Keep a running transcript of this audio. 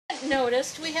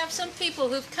Noticed we have some people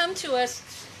who've come to us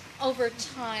over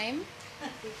time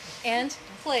and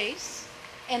place,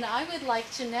 and I would like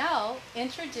to now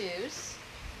introduce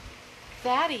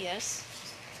Thaddeus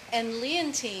and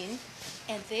Leontine,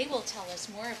 and they will tell us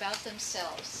more about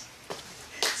themselves.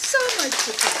 So much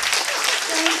for that.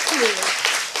 Thank you.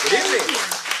 Good evening.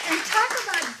 And talk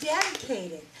about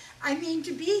dedicated. I mean,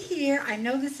 to be here, I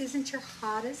know this isn't your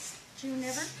hottest June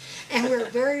ever, and we're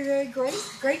very, very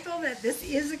grateful that this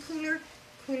is a cooler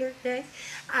day.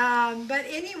 But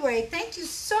anyway, thank you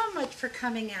so much for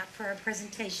coming out for our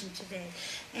presentation today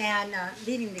and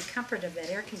leaving the comfort of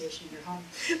that air conditioner at home.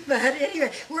 But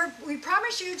anyway, we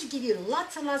promise you to give you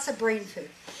lots and lots of brain food.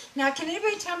 Now, can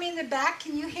anybody tell me in the back,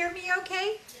 can you hear me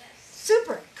okay? Yes.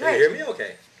 Super, great. Can you hear me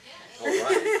okay?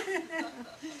 Yes.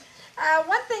 All right.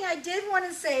 One thing I did want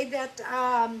to say that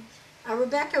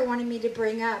Rebecca wanted me to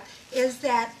bring up is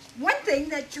that one thing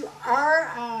that you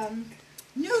are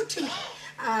new to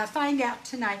find out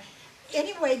tonight.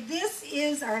 Anyway, this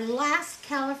is our last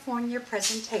California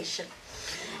presentation.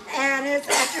 And it's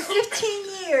after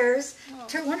 15 years,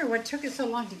 I wonder what took us so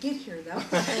long to get here though.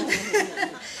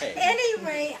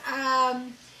 Anyway,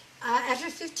 after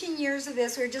 15 years of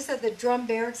this, we were just at the drum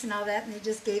barracks and all that, and they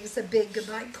just gave us a big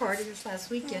goodbye party this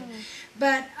last weekend.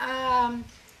 But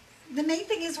the main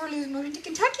thing is we're moving to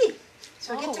Kentucky.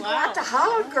 So we get to go out to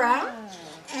hallowed ground,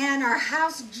 and our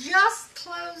house just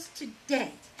closed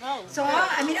today. So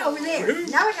I mean over there.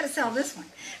 Now we got to sell this one,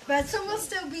 but so we'll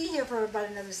still be here for about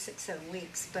another 6-7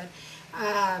 weeks.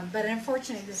 But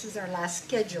unfortunately, this is our last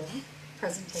scheduled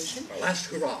presentation. Our last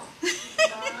hurrah.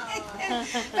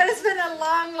 But it's been a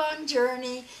long, long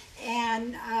journey.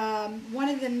 And one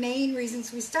of the main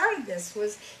reasons we started this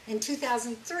was in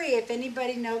 2003. If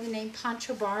anybody know the name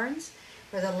Pancho Barnes,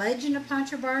 or The Legend of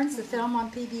Pancho Barnes, the film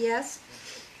on PBS,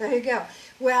 there you go.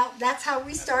 Well, that's how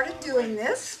we started doing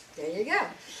this. There you go.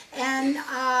 And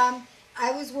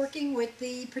I was working with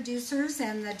the producers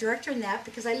and the director in that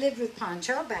because I lived with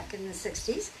Pancho back in the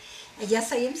 60s. And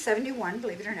yes, I am 71,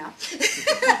 believe it or not.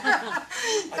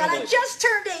 But I just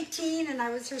turned 18, and I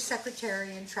was her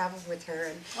secretary and traveled with her.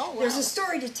 And there's a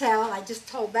story to tell. I just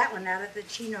told that one out at the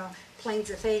Chino Plains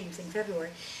of Fame in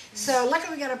February. So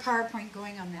luckily we got a PowerPoint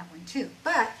going on that one too.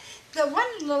 But the one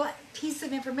little piece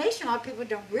of information a lot of people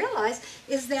don't realize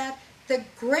is that the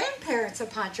grandparents of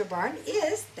Pancho Barnes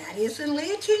is Thaddeus and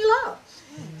Leontine Lowe.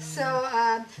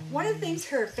 So one of the things,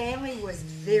 her family was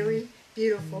very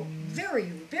beautiful, very,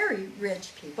 very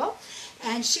rich people,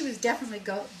 and she was definitely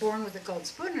born with a gold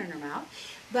spoon in her mouth,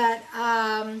 but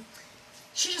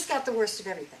she just got the worst of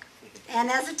everything. And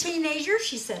as a teenager,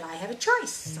 she said, I have a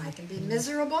choice. I can be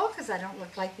miserable because I don't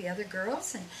look like the other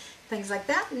girls and things like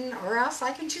that, or else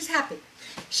I can choose happy.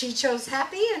 She chose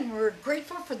happy, and we're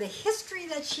grateful for the history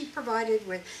that she provided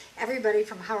with everybody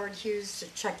from Howard Hughes to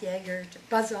Chuck Yeager to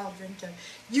Buzz Aldrin to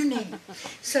you name it.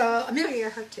 So Amelia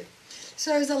Earhart too.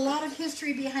 So there's a lot of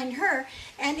history behind her,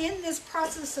 and in this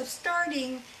process of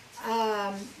starting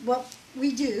what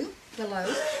we do, the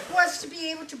Lowe's, was to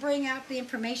be able to bring out the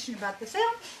information about the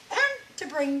film and to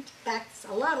bring back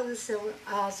a lot of the Civil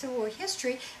War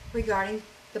history regarding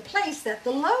the place that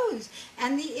the Lowe's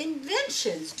and the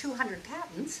inventions, 200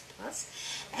 patents plus,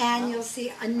 and you'll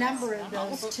see a number of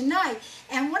those tonight.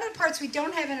 And one of the parts we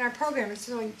don't have in our program,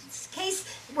 so in case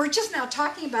we're just now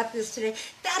talking about this today,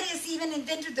 Thaddeus even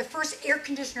invented the first air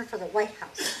conditioner for the White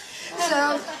House.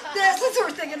 So that's what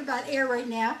we're thinking about air right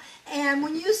now. And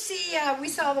when you see, we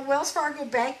saw the Wells Fargo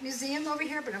Bank Museum over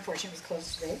here, but unfortunately it was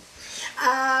closed today.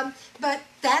 But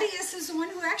Thaddeus is the one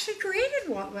who actually created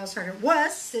Wells Fargo. It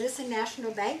was Citizen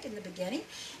National Bank in the beginning,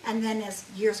 and then as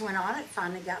years went on, it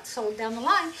finally got sold down the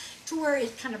line to where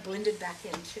it kind of blended back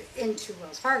into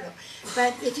Wells Fargo.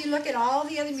 But if you look at all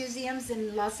the other museums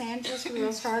in Los Angeles for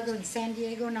Wells Fargo and San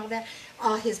Diego and all that,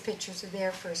 all his pictures are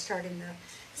there for starting the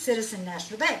Citizen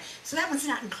National Bank. So that one's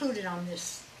not included on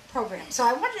this program. So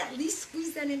I wanted to at least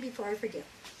squeeze that in before I forget.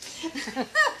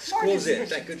 School's in.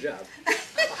 Good job. I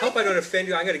hope I don't offend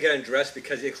you. I'm going to get undressed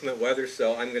because of the inclement weather,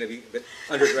 so I'm going to be a bit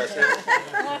underdressed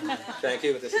now. Thank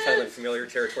you. This is kind of familiar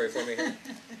territory for me.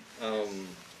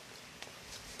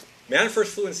 Man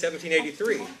first flew in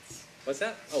 1783. What's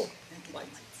that? Oh,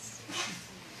 lights.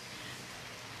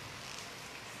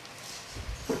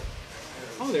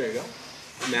 Oh, there you go.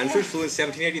 Man first flew in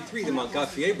 1783. The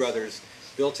Montgolfier brothers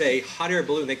built a hot air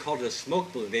balloon. They called it a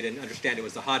smoke balloon. They didn't understand it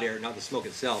was the hot air, not the smoke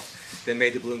itself. They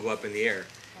made the balloon go up in the air.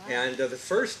 And the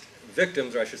first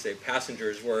victims, or I should say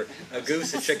passengers, were a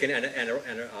goose, a chicken, and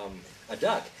a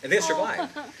duck. And they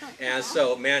survived. And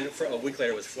so man, for a week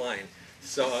later, was flying.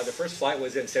 So the first flight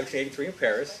was in 1783 in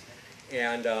Paris.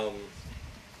 And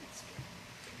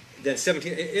then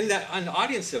 17 in that an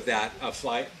audience of that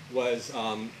flight was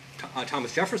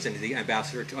Thomas Jefferson, the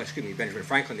ambassador to, Benjamin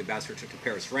Franklin, the ambassador to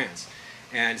Paris, France,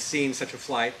 and seeing such a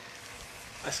flight,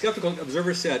 a skeptical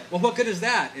observer said, "Well, what good is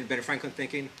that?" And Ben Franklin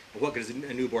thinking, "Well, what good is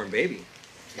a newborn baby?"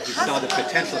 He saw the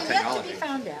potential of technology. Yet to be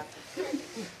found out.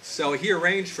 So he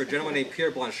arranged for a gentleman named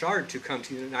Pierre Blanchard to come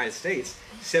to the United States.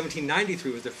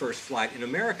 1793 was the first flight in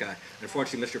America.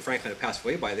 Unfortunately, Mr. Franklin had passed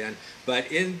away by then. But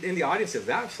in the audience of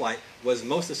that flight was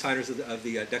most of the signers of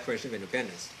the Declaration of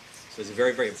Independence. So it's a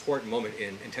very, very important moment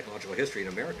in technological history in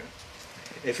America.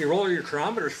 If you roll your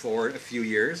chronometers forward a few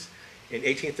years, in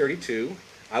 1832,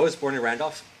 I was born in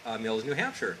Randolph Mills, New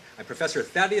Hampshire. I'm Professor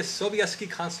Thaddeus Sobieski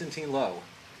Constantine Lowe.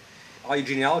 All you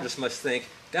genealogists must think,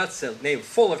 that's a name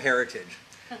full of heritage.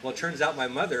 Well, it turns out my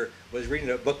mother was reading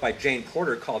a book by Jane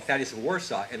Porter called Thaddeus of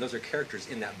Warsaw, and those are characters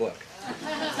in that book.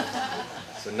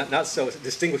 So not so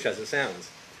distinguished as it sounds.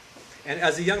 And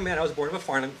as a young man, I was born in a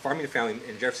farming family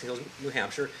in Jefferson Hills, New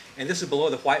Hampshire, and this is below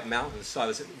the White Mountains, so I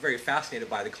was very fascinated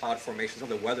by the cloud formations, all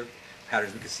the weather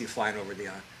patterns we could see flying over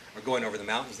or going over the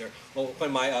mountains there. Well,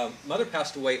 when my mother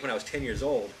passed away when I was 10 years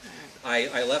old,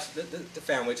 I left the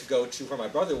family to go to where my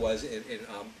brother was in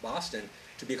Boston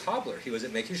to be a cobbler. He was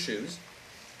making shoes.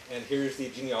 And here's the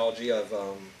genealogy of,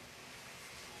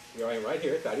 here I am right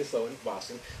here, Thaddeus Lowe in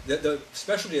Boston. The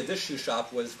specialty of this shoe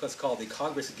shop was what's called the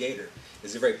Congress Gator. It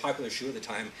was a very popular shoe at the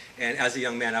time. And as a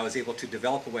young man, I was able to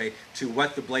develop a way to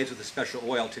wet the blades with a special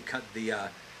oil to cut the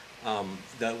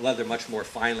leather much more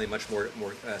finely, much more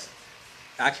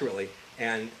accurately.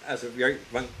 And as a very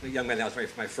young man, that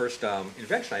was my first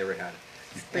invention I ever had.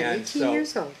 But 18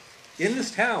 years old. In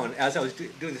this town, as I was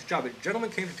doing this job, a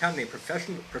gentleman came to town named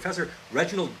Professor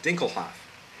Reginald Dinkelhoff.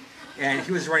 And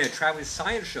he was running a traveling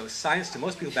science show. Science to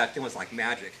most people back then was like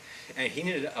magic. And he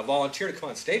needed a volunteer to come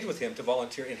on stage with him to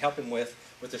volunteer and help him with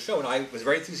the show. And I was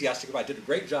very enthusiastic about it. I did a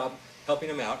great job helping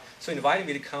him out. So he invited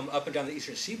me to come up and down the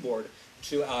Eastern Seaboard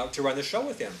to run the show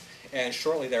with him. And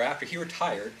shortly thereafter, he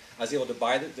retired. I was able to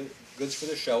buy the goods for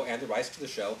the show and the rights to the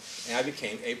show, and I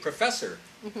became a professor.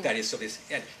 That is,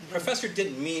 and professor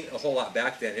didn't mean a whole lot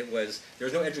back then. There was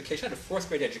no education. I had a 4th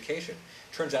grade education.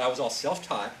 Turns out I was all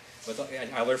self-taught,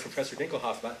 and I learned from Professor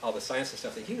Dinkelhoff about all the science and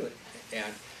stuff that he knew.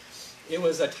 And it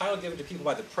was a title given to people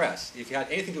by the press. If you had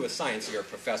anything to do with science, you're a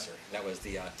professor. That was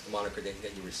the moniker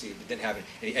that you received. It didn't have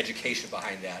any education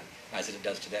behind that, as it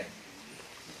does today.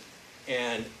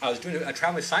 And I was doing a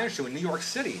traveling science show in New York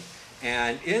City.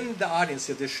 And in the audience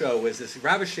of this show was this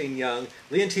ravishing young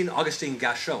Leontine Augustine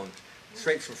Gachon,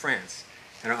 straight from France.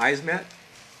 And our eyes met.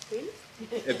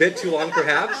 A bit too long,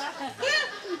 perhaps.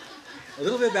 A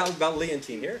little bit about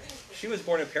Leontine here. She was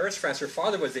born in Paris, France. Her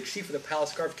father was the chief of the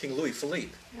palace guard of King Louis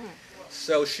Philippe.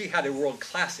 So she had a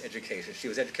world-class education. She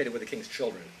was educated with the king's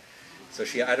children. So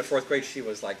she, at a 4th grade, she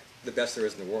was like the best there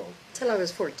is in the world. Till I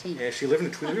was 14. And she lived in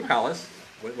the Tuileries Palace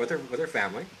with her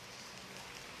family.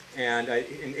 And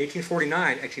in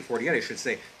 1849, actually 48 I should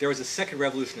say, there was a second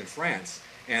revolution in France,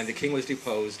 and the king was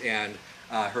deposed, and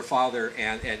her father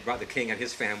and brought the king and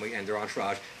his family and their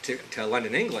entourage to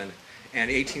London, England. And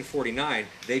in 1849,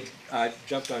 they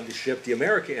jumped on the ship, the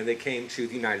America, and they came to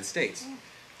the United States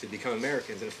to become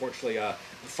Americans. And unfortunately,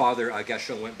 Father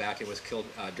Gachon went back and was killed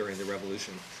during the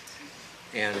revolution.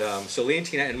 And so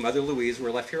Leontine and Mother Louise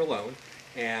were left here alone,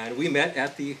 and we met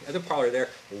at the parlor there.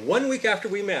 1 week after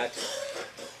we met,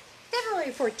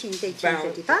 February 14th,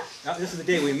 1855. Now, this is the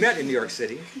day we met in New York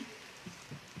City.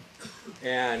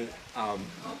 And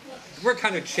we're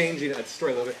kind of changing that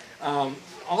story a little bit.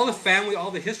 All the family,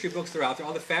 all the history books that are out there,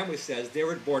 all the family says they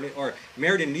were born or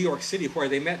married in New York City, where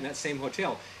they met in that same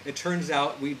hotel. It turns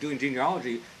out, we doing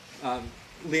genealogy,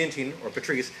 Leontine, or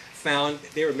Patrice, found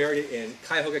they were married in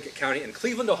Cuyahoga County in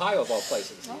Cleveland, Ohio, of all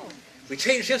places. Oh. We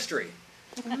changed history.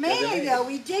 Mainly, though,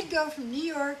 we did go from New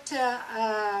York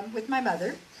to, with my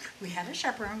mother. We had a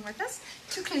chaperone with us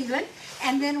to Cleveland,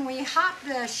 and then we hopped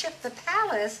the ship, the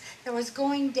Palace, that was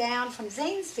going down from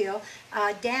Zanesville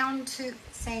down to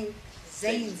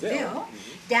Zanesville,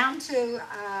 down to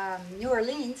New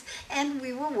Orleans, and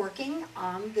we were working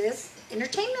on this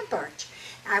entertainment barge.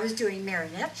 I was doing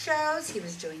marionette shows, he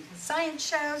was doing his science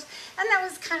shows, and that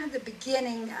was kind of the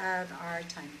beginning of our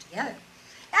time together.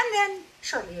 And then,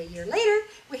 shortly a year later,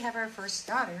 we have our first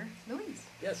daughter, Louise.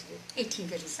 Yes.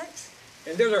 1856.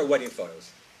 And there's our wedding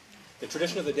photos. The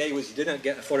tradition of the day was you did not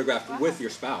get a photograph with your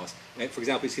spouse. And for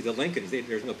example, you see the Lincolns,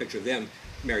 there's no picture of them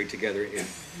married together in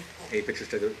any pictures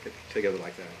together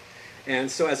like that.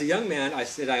 And so as a young man, I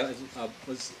said I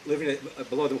was living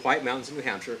below the White Mountains in New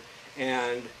Hampshire,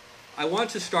 and I wanted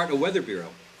to start a weather bureau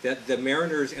that the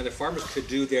mariners and the farmers could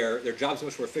do their jobs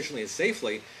much more efficiently and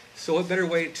safely So what better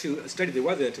way to study the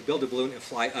weather than to build a balloon and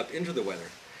fly up into the weather?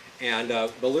 And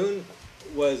ballooning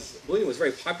was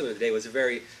very popular today. It was a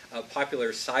very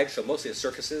popular sideshow, mostly in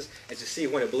circuses. And to see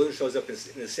when a balloon shows up in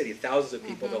the city, thousands of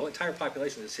people, the whole entire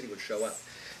population of the city would show up.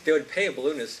 They would pay a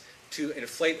balloonist to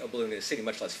inflate a balloon in a city,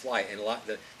 much less fly. And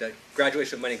the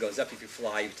graduation money goes up if you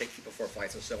fly, you take people for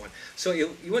flights and so on. So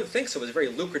you wouldn't think so. It was a very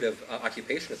lucrative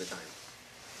occupation at the time.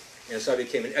 And so I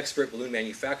became an expert balloon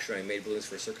manufacturer. I made balloons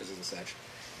for circuses and such.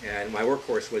 And my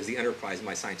workhorse was the Enterprise,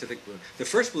 my scientific balloon. The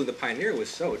first balloon, the Pioneer, was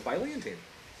sewed by Leontine,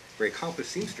 a very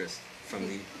accomplished seamstress from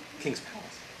the King's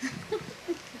Palace.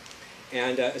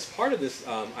 And as part of this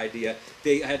idea,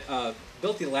 they had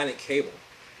built the Atlantic cable,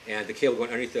 and the cable going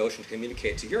underneath the ocean to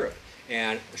communicate to Europe.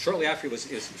 And shortly after it was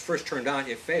first turned on,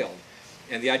 it failed.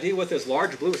 And the idea with this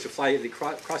large balloon was to fly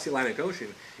across the Atlantic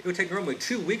Ocean. It would take normally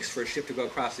 2 weeks for a ship to go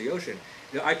across the ocean.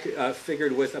 I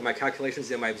figured with my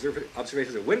calculations and my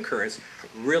observations of wind currents,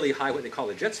 really high, what they call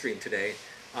the jet stream today,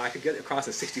 I could get across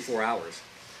in 64 hours.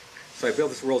 So I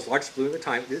built this world's largest balloon at the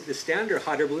time. The standard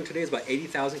hot air balloon today is about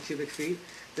 80,000 cubic feet.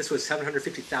 This was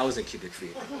 750,000 cubic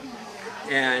feet.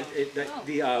 And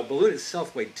the balloon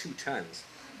itself weighed 2 tons.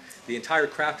 The entire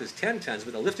craft is 10 tons,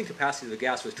 but the lifting capacity of the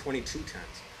gas was 22 tons.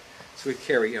 So we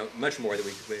carry much more than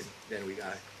we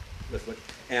lift with.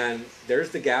 And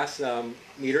there's the gas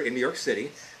meter in New York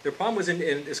City. The problem was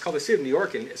it's called the City of New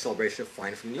York in celebration of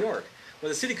flying from New York. Well,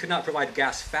 the city could not provide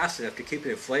gas fast enough to keep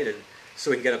it inflated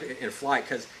so we can get up and fly,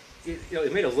 because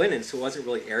it made of linen, so it wasn't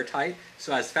really airtight.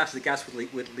 So as fast as the gas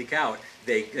would leak out,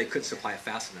 they couldn't supply it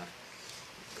fast enough.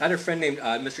 I had a friend named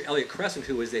Mr. Elliot Crescent,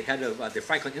 who was the head of the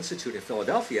Franklin Institute in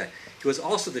Philadelphia. He was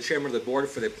also the chairman of the board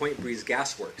for the Point Breeze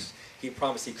Gas Works. He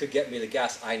promised he could get me the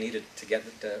gas I needed to get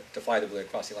to fly the balloon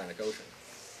across the Atlantic Ocean.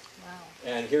 Wow.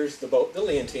 And here's the boat, the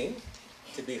Leontine,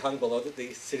 to be hung below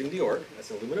the City of New York. That's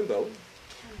an aluminum boat.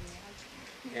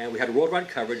 And we had worldwide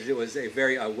coverage. It was a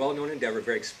very well-known endeavor,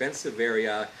 very expensive, very...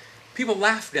 people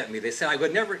laughed at me. They said I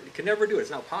could never do it.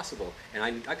 It's not possible. And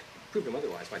I could prove them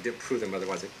otherwise. If I did prove them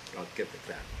otherwise, I'll get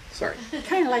that. Sorry.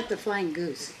 Kind of like the flying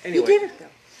goose. Anyway, You did it, though.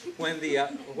 when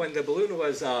the balloon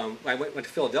was, I went to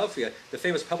Philadelphia, the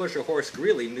famous publisher Horace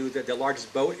Greeley knew that the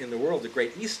largest boat in the world, the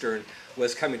Great Eastern,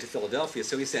 was coming to Philadelphia.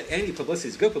 So he said, any publicity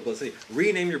is good publicity.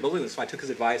 Rename your balloon. So I took his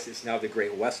advice. It's now the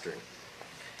Great Western.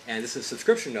 And this is a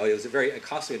subscription note. It was a very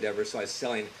costly endeavor, so I was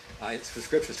selling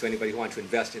subscriptions to anybody who wanted to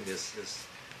invest in this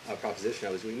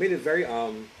proposition. We made it very,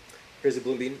 here's a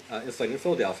balloon being inflated in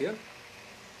Philadelphia,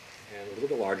 and a little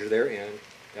bit larger there, and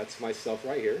that's myself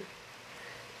right here.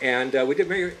 And we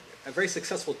did a very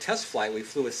successful test flight. We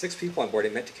flew with 6 people on board.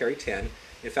 It meant to carry 10.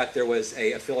 In fact, there was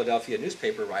a Philadelphia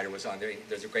newspaper writer was on there.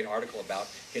 There's a great article about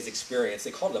his experience.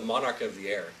 They called it the monarch of the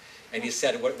air. And he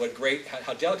said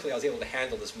how delicately I was able to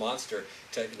handle this monster,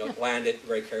 to land it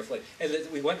very carefully. And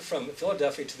we went from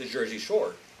Philadelphia to the Jersey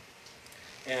Shore.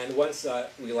 And once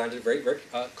we landed very, very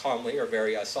calmly or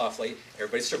very softly,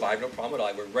 everybody survived, no problem at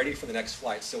all. We're ready for the next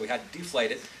flight. So we had to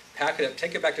deflate it, pack it up,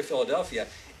 take it back to Philadelphia.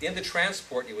 In the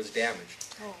transport, it was damaged.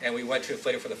 Oh. And we went to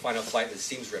inflate it for the final flight, and the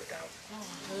seams ripped out.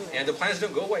 Oh, and the plans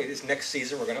don't go away. This next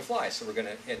season, we're going to fly. So we're going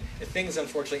to, and things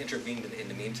unfortunately intervened in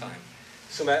the meantime.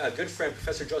 So a good friend,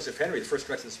 Professor Joseph Henry, the first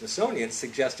director of the Smithsonian,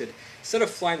 suggested, instead of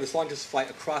flying this long-distance flight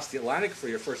across the Atlantic for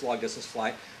your first long-distance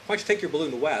flight, why don't you take your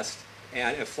balloon west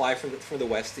and fly from the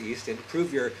west to east and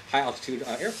prove your high-altitude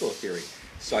airflow theory.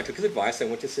 So I took his advice. I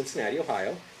went to Cincinnati,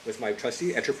 Ohio, with my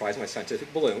trusty Enterprise, my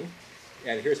scientific balloon.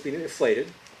 And here's being inflated.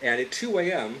 And at 2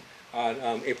 a.m.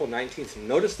 on April 19th,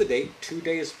 notice the date, 2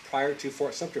 days prior to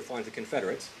Fort Sumter flying the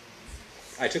Confederates,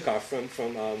 I took off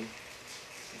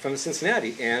from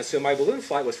Cincinnati. And so my balloon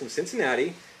flight was from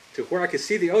Cincinnati to where I could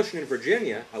see the ocean in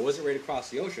Virginia. I wasn't ready to cross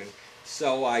the ocean.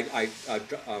 So I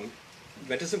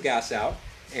vented some gas out,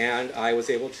 and I was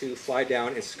able to fly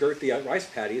down and skirt the rice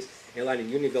paddies and land in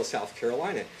Unionville, South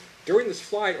Carolina. During this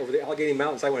flight over the Allegheny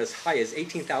Mountains, I went as high as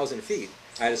 18,000 feet.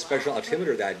 I had a special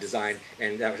altimeter that I designed,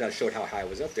 and that showed how high I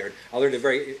was up there. I learned a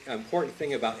very important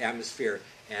thing about atmosphere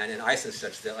and ice and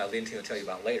such that Leontine will tell you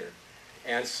about later.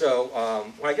 And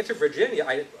so when I get to Virginia,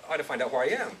 I ought to find out where I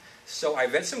am. So I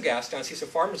vent some gas down, see some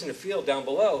farmers in the field down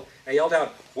below, and I yelled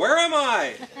out, "Where am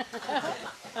I?"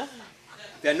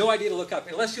 They had no idea to look up.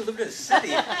 Unless you lived in a city,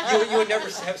 you would never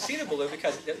have seen a balloon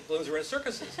because balloons were in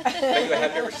circuses. But you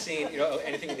have never seen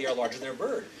anything in the air larger than a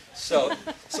bird. So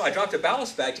I dropped a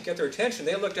ballast bag to get their attention.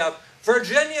 They looked up,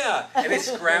 "Virginia!" And they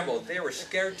scrambled. They were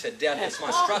scared to death. This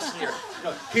monstrosity.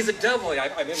 He's a devil.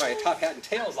 I'm in my top hat and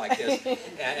tails like this.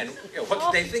 And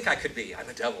what did they think I could be? I'm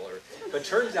a devil. But it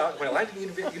turns out, when I landed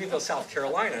in Unionville, South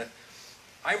Carolina,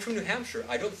 I'm from New Hampshire.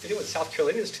 I don't fit in with South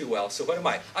Carolinians too well, so what am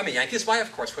I? I'm a Yankees wife,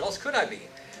 of course. What else could I be?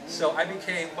 So I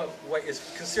became what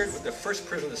is considered the first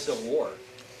prisoner of the Civil War,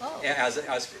 Oh.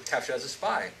 as captured as a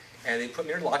spy. And they put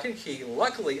me under lock and key.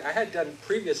 Luckily, I had done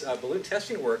previous balloon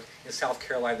testing work in South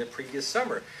Carolina the previous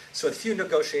summer. So with a few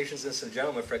negotiations, and some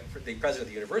gentleman, for the president of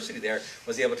the university there,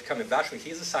 was able to come and vouch for me.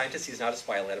 He's a scientist, he's not a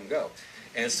spy, I let him go.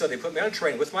 And so they put me on a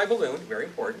train with my balloon, very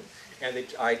important, and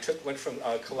I went from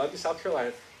Columbia, South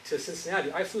Carolina to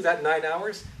Cincinnati. I flew that 9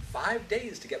 hours, 5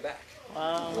 days to get back.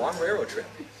 Wow. Long railroad trip.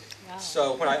 Wow.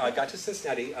 So when I got to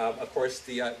Cincinnati, of course,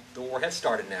 the war had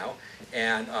started now,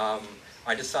 and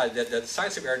I decided that the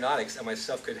Science of Aeronautics and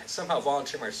myself could somehow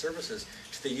volunteer my services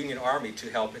to the Union Army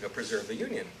to help preserve the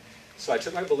Union. So I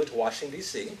took my balloon to Washington,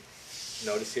 D.C.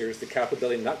 Notice here's the Capitol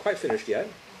building, not quite finished yet.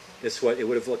 This is what it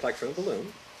would have looked like from a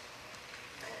balloon.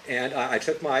 And I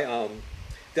took my,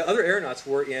 the other aeronauts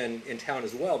were in town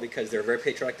as well because they're very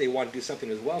patriotic. They wanted to do something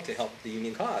as well to help the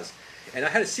Union cause. And I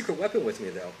had a secret weapon with me,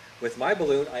 though. With my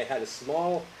balloon, I had a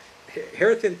small,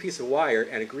 hair-thin piece of wire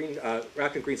and a green,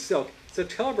 wrapped in green silk. It's a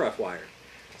telegraph wire.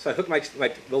 So I hooked my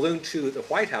balloon to the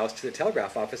White House, to the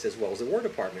telegraph office, as well as the War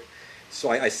Department.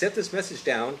 So I sent this message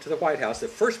down to the White House. The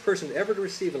first person ever to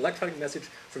receive an electronic message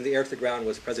from the air to the ground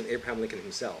was President Abraham Lincoln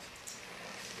himself.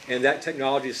 And that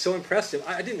technology is so impressive.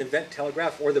 I didn't invent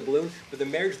telegraph or the balloon, but the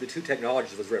marriage of the two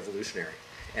technologies was revolutionary.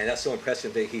 And that's so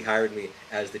impressive that he hired me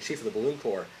as the chief of the Balloon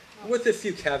Corps, with a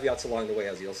few caveats along the way,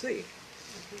 as you'll see.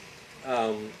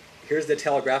 Here's the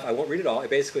telegraph. I won't read it all. It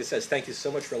basically says, thank you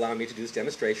so much for allowing me to do this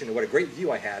demonstration, and what a great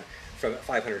view I had from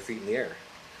 500 feet in the air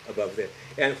above it.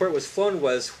 And where it was flown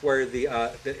was where the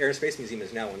Air and Space Museum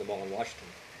is now in the mall in Washington.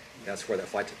 That's where that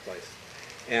flight took place.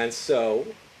 And so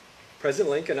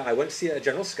President Lincoln, I went to see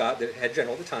General Scott, the head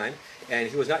general at the time, and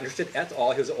he was not interested at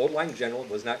all. He was an old-line general,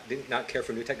 did not care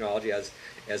for new technology as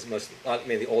most,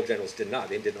 the old generals did not.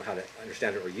 They didn't know how to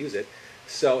understand it or use it.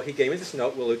 So he gave me this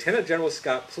note, will Lieutenant General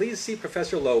Scott please see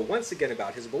Professor Lowe once again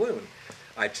about his balloon?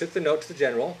 I took the note to the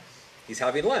general. He's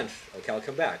having lunch. Okay, I'll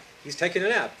come back. He's taking a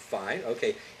nap. Fine.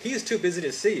 Okay. He's too busy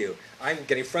to see you. I'm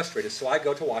getting frustrated, so I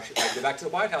go to Washington. I go back to the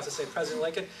White House and say, President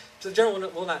Lincoln, the general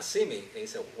will not see me. And he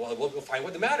said, well, we'll find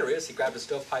what the matter is. He grabbed a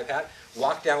stovepipe hat,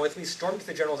 walked down with me, stormed to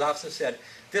the general's office and said,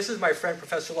 this is my friend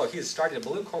Professor Lowe. He is starting a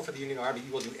balloon corps for the Union Army.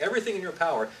 You will do everything in your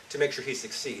power to make sure he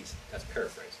succeeds. That's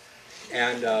paraphrase.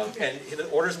 And the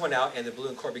orders went out, and the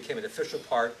Balloon Corps became an official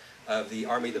part of the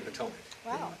Army of the Potomac.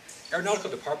 Wow. Aeronautical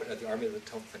Department of the Army of the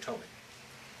Potomac.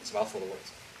 It's a mouthful of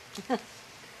words.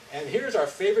 And here's our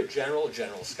favorite general,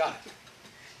 General Scott.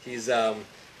 He's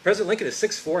President Lincoln is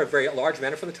 6'4", a very large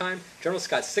man for the time. General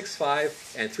Scott's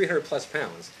 6'5", and 300 plus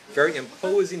pounds. Very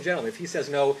imposing gentleman. If he says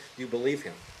no, you believe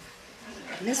him.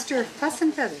 Mr. Fuss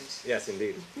and Feathers. Yes,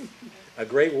 indeed. A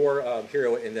great war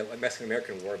hero in the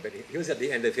Mexican-American War, but he was at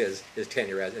the end of his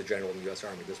tenure as a general in the U.S.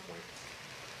 Army at this point.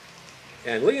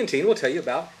 And Leontine will tell you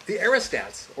about the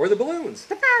aerostats, or the balloons.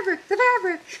 The fabric, the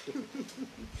fabric.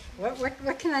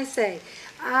 What can I say?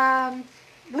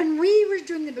 When we were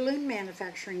doing the balloon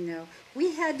manufacturing, though,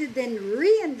 we had to then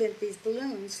reinvent these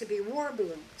balloons to be war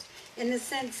balloons, in the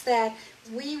sense that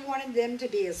we wanted them to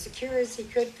be as secure as he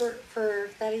could for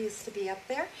Thaddeus to be up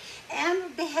there.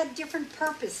 And they had different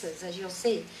purposes, as you'll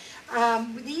see.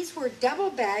 These were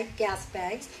double bag gas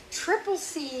bags, triple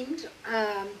seamed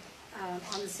on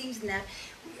the seams and that.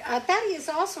 Thaddeus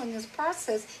also in this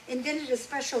process invented a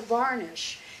special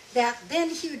varnish that then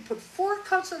he would put 4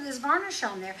 coats of this varnish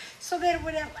on there so that it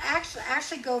would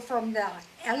actually go from the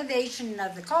elevation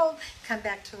of the cold, come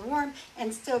back to the warm,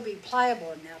 and still be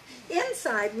pliable enough.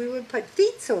 Inside, we would put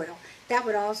feed soil. That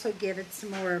would also give it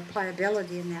some more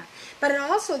pliability in that. But it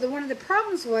also, one of the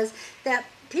problems was that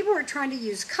people were trying to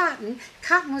use cotton.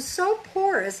 Cotton was so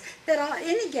porous that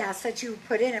any gas that you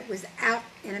put in it was out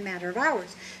in a matter of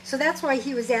hours. So that's why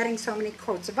he was adding so many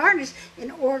coats of varnish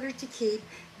in order to keep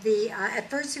at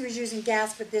first he was using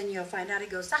gas, but then you'll find out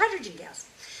it goes to hydrogen gas.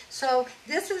 So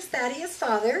this is Thaddeus'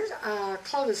 father,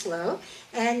 Clovis Lowe,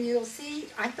 and you'll see,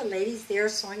 aren't the ladies there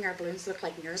sewing our balloons look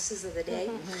like nurses of the day?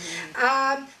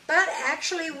 But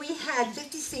actually we had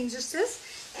 50 seamstresses,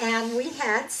 and we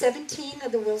had 17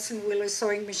 of the Wilson Wheeler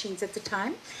sewing machines at the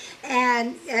time.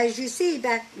 And as you see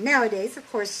back nowadays, of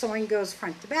course, sewing goes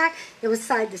front to back. It was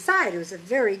side to side. It was a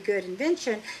very good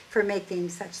invention for making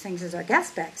such things as our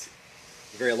gas bags.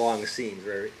 Very long seams,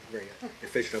 very, very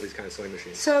efficient of these kind of sewing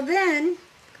machines. So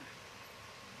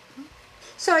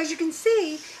as you can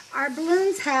see, our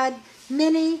balloons had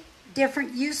many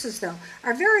different uses though.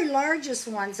 Our very largest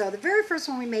ones though, the very first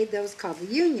one we made those called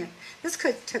the Union. This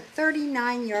took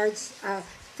 39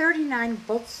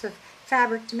 bolts of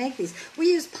fabric to make these.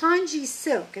 We used pongee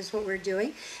silk is what we're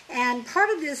doing, and part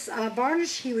of this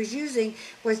varnish he was using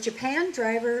was Japan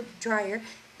dryer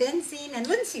benzene and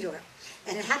linseed oil.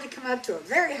 And it had to come up to a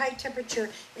very high temperature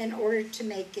in order to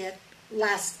make it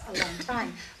last a long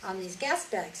time on these gas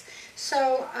bags.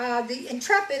 So the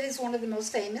Intrepid is one of the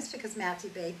most famous because Matthew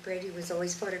Brady was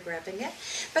always photographing it.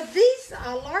 But these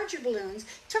larger balloons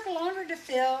took longer to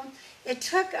fill. It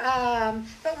took,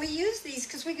 but we used these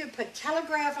because we could put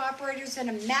telegraph operators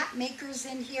and map makers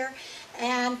in here.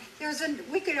 And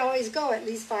we could always go at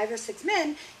least 5 or 6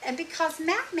 men. And because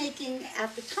map making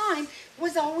at the time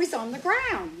was always on the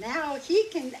ground. Now he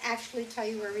can actually tell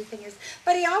you where everything is.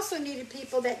 But he also needed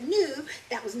people that knew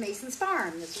that was Mason's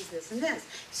farm. This was this and this.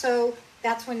 So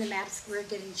that's when the maps were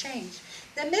getting changed.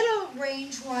 The middle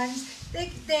range ones,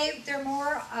 they're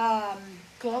more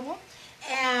global.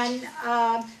 And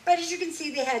but as you can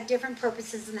see, they had different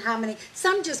purposes and how many.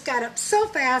 Some just got up so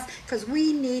fast because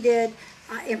we needed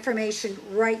information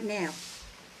right now.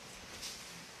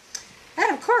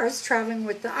 And of course, traveling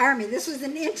with the Army. This was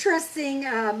an interesting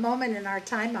moment in our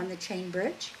time on the Chain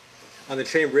Bridge. On the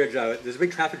Chain Bridge, there's a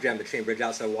big traffic jam at the Chain Bridge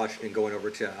outside Washington going over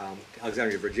to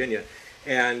Alexandria, Virginia.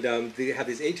 And they have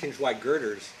these 18-inch wide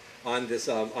girders on this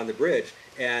on the bridge.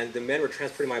 And the men were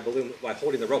transporting my balloon by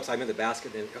holding the ropes. I'm in the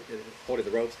basket and holding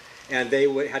the ropes. And they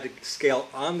had to scale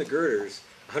on the girders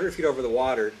 100 feet over the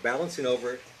water, balancing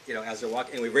over it, you know, as they're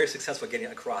walking. And we were very successful getting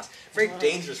it across. Very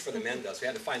dangerous for the men, though. So we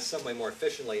had to find some way more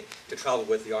efficiently to travel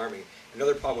with the Army.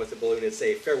 Another problem with the balloon is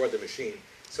a fair weather machine.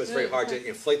 So it's very hard to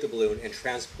inflate the balloon and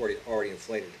transport it already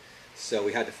inflated. So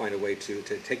we had to find a way to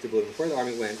take the balloon before the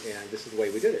Army went, and this is the way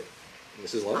we did it.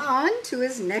 Mrs. Lowe? On to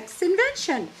his next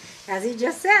invention. As he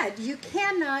just said, you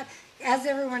cannot, as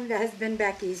everyone that has been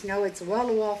back east know, it's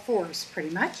wall-to-wall force, pretty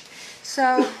much.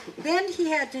 So then he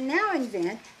had to now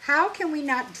invent, how can we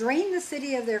not drain the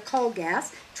city of their coal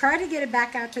gas, try to get it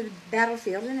back out to the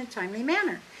battlefield in a timely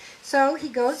manner. So he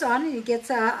goes on and he gets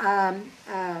a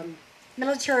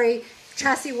military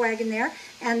chassis wagon there,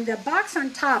 and the box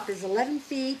on top is 11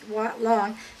 feet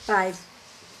long by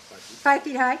 5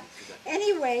 feet high.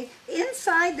 Anyway,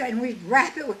 inside, and we'd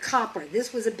wrap it with copper.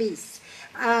 This was a beast.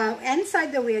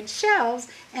 Inside, though, we had shelves,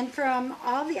 and from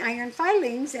all the iron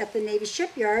filings at the Navy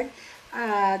shipyard,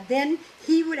 then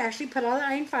he would actually put all the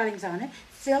iron filings on it,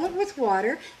 fill it with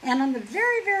water, and on the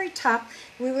very, very top,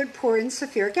 we would pour in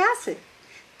sulfuric acid.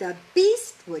 The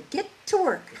beast would get to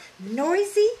work.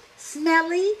 Noisy,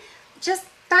 smelly, just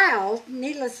foul,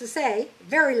 needless to say,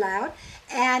 very loud,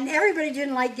 and everybody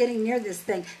didn't like getting near this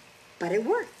thing, but it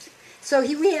worked. So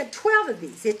we had 12 of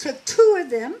these. It took 2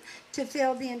 of them to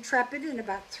fill the Intrepid in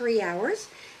about 3 hours.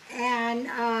 And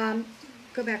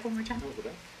go back one more time. Go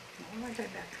back. One more time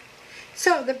back.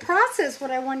 So the process, what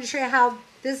I wanted to show you how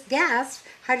this gas,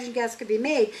 hydrogen gas, could be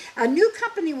made. A new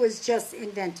company was just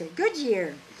invented,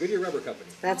 Goodyear. Goodyear Rubber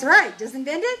Company. That's right, just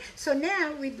invented. So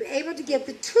now we've been able to get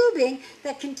the tubing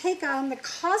that can take on the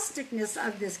causticness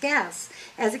of this gas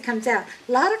as it comes out.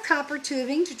 A lot of copper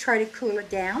tubing to try to cool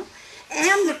it down.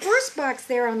 And the first box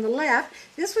there on the left,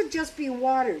 this would just be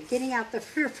water, getting out the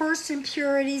first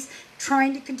impurities,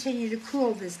 trying to continue to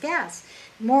cool this gas.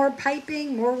 More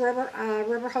piping, more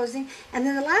rubber hosing. And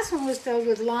then the last one was filled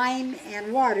with lime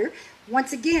and water,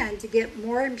 once again, to get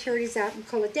more impurities out and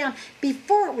cool it down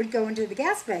before it would go into the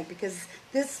gas bag, because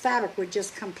this fabric would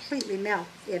just completely melt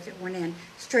if it went in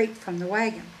straight from the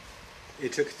wagon.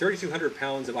 It took 3,200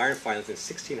 pounds of iron filings and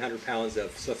 1,600 pounds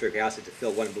of sulfuric acid to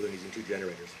fill one balloon using 2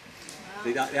 generators.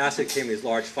 The acid came in these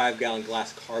large 5-gallon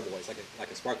glass carboys,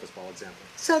 like a sparkless ball example.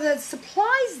 So the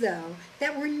supplies, though,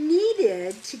 that were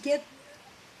needed to get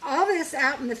all this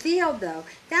out in the field, though,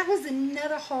 that was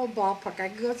another whole ballpark. I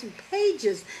could go through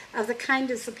pages of the kind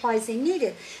of supplies they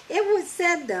needed. It was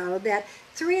said, though, that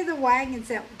 3 of the wagons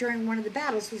that during one of the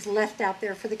battles was left out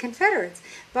there for the Confederates.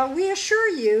 But we assure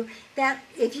you that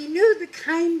if you knew the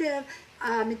kind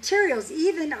of materials,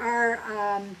 even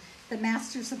our the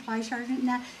master supply sergeant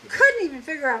now couldn't even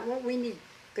figure out what we need.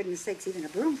 Goodness sakes, even a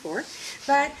broom for.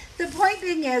 But the point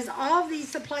being is, all these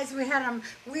supplies we had them,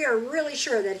 we are really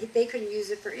sure that they couldn't use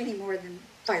it for any more than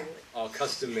firewood. All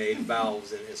custom-made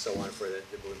valves and so on for the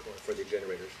balloon core, for the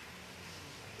generators.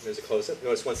 There's a close-up.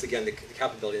 Notice once again the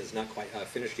Capitol building is not quite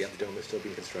finished yet. The dome is still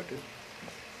being constructed.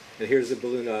 And here's the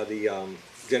balloon, the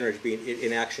generators being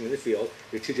in action in the field.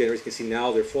 There's 2 generators. You can see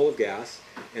now they're full of gas,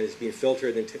 and it's being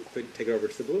filtered and then taken over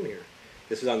to the balloon here.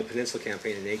 This was on the Peninsula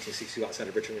Campaign in 1862 outside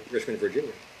of Richmond,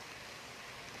 Virginia.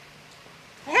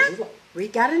 And we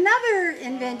got another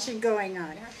invention going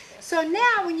on. So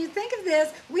now when you think of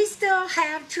this, we still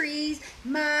have trees,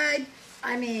 mud,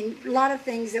 I mean, a lot of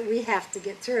things that we have to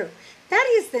get through.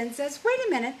 Thaddeus then says, wait a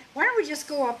minute, why don't we just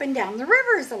go up and down the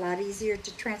river? It's a lot easier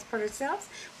to transport ourselves.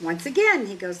 Once again,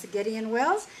 he goes to Gideon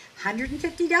Wells,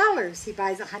 $150. He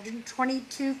buys a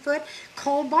 122-foot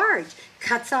coal barge,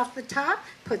 cuts off the top,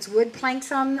 puts wood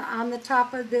planks on the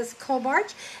top of this coal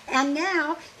barge, and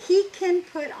now he can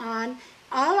put on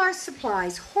all our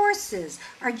supplies, horses,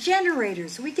 our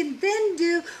generators. We can then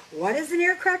do, what is an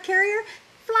aircraft carrier?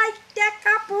 Flight deck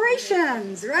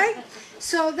operations, right?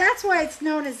 So that's why it's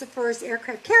known as the first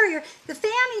aircraft carrier. The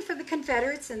Fanny for the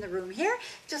Confederates in the room here,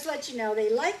 just let you know,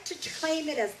 they like to claim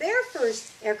it as their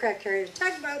first aircraft carrier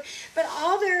tugboat, but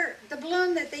all the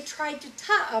balloon that they tried to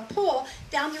pull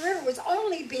down the river was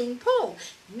only being pulled.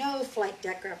 No flight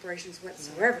deck operations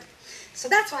whatsoever. So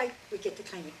that's why we get to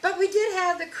claim it. But we did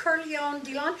have the Coeur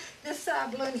d'Alene. This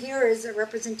balloon here is a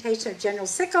representation of General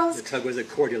Sickles. The tug was a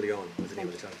Coeur d'Alene, was the name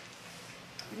of the tug.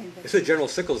 This is General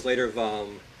Sickles, later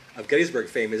of Gettysburg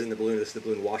fame, is in the balloon. This is the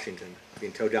balloon Washington,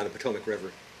 being towed down the Potomac River.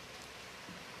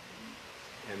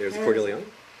 And there's the Coeur d'Alene.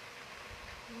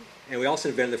 And we also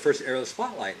invented the first aerial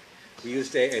spotlight. We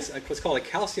used what's called a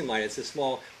calcium light. It's a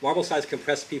small marble-sized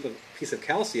compressed piece of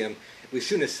calcium. We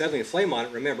shoot an acetylene flame on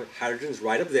it. Remember, hydrogen's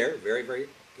right up there. Very, very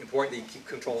important that you keep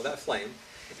control of that flame.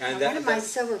 And one of my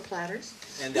silver platters.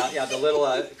 And the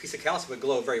little piece of calcium would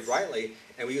glow very brightly,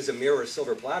 and we used a mirror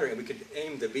silver platter, and we could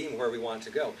aim the beam where we wanted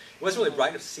to go. It wasn't really bright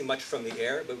enough to see much from the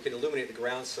air, but we could illuminate the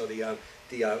ground so the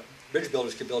bridge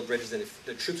builders could build bridges and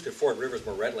the troops could ford rivers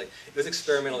more readily. It was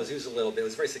experimental. It was used a little bit. It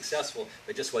was very successful,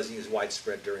 but it just wasn't used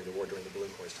widespread during the war, during the Balloon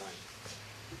Corps'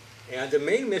 time. And the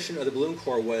main mission of the Balloon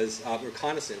Corps was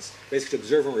reconnaissance, basically to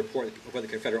observe and report what the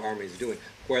Confederate Army is doing,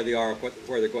 where they are,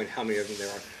 where they're going, how many of them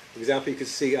there are. For example, you can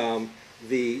see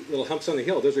the little humps on the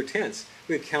hill. Those are tents.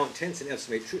 We could count tents and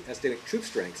estimate troop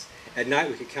strengths. At night,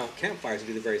 we could count campfires and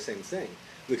do the very same thing.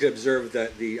 We could observe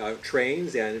the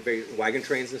trains and wagon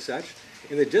trains and such.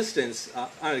 In the distance,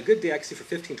 on a good day, I could see for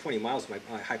 15, 20 miles with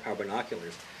my high-power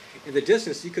binoculars. In the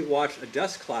distance, you could watch a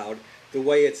dust cloud. The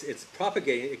way it's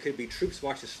propagating, it could be troops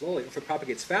marching slowly. If it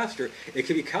propagates faster, it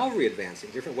could be cavalry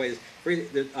advancing. Different ways.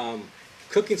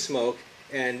 Cooking smoke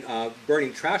and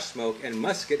burning trash smoke and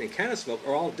musket and cannon smoke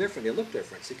are all different. They look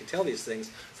different. So you can tell these things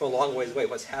from a long ways away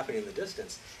what's happening in the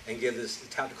distance and give this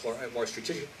tactical or more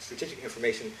strategic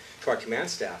information to our command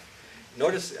staff.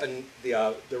 Notice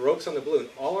the ropes on the balloon,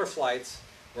 all our flights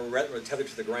were tethered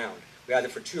to the ground. We had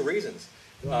them for two reasons.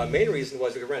 The main reason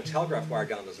was we could run a telegraph wire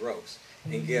down those ropes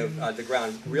and give the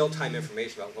ground real-time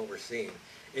information about what we're seeing.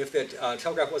 If the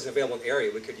telegraph wasn't available in the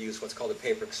area, we could use what's called a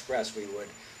paper express. We would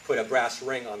put a brass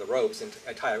ring on the ropes and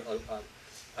tie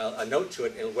a note to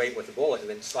it and wait with the bullet and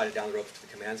then slide it down the ropes to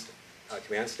the command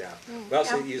staff. We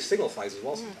also use signal flags as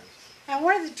well sometimes. And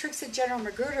one of the tricks that General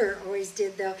Magruder always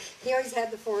did, though, he always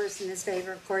had the forest in his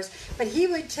favor, of course, but he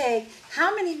would take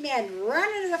how many men run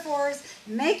into the forest,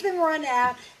 make them run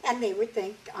out, and they would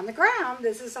think on the ground,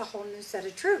 this is a whole new set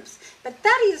of troops. But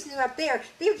Thaddeus knew up there,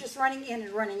 they were just running in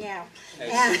and running out.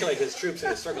 And circulate his troops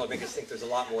in a circle and make us think there's a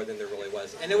lot more than there really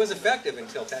was. And it was effective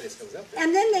until Thaddeus comes up there.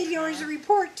 And then they'd always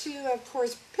report to, of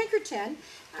course, Pinkerton,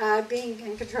 being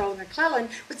in control of McClellan,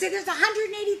 would say there's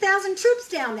 180,000 troops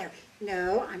down there.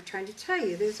 No, I'm trying to tell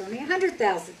you, there's only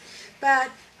 100,000. But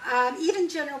even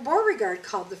General Beauregard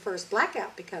called the first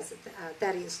blackout because of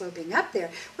Thaddeus Lowe being up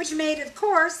there, which made, of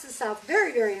course, the South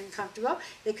very, very uncomfortable.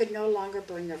 They could no longer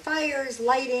burn their fires,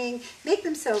 lighting, make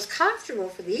themselves comfortable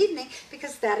for the evening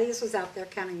because Thaddeus was out there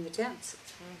counting the tents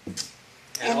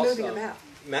and also, moving about.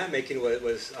 Map making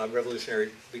was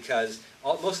revolutionary because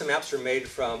most of the maps were made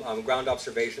from ground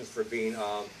observations for being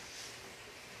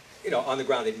on the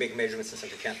ground. They'd make measurements and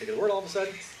such. I can't think of the word all of a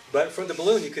sudden. But from the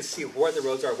balloon, you could see where the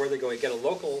roads are, where they're going. Get a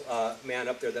local man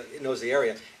up there that knows the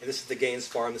area. And this is the Gaines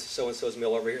farm. This is so-and-so's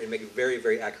mill over here. And make very,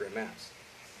 very accurate maps.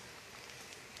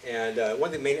 And one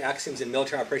of the main axioms in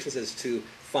military operations is to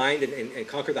find and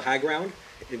conquer the high ground.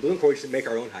 In Balloon Corps, we should make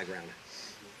our own high ground.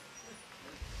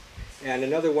 And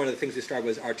another one of the things we started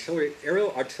was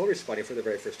aerial artillery spotting for the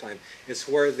very first time. It's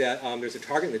where that there's a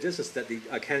target in the distance that the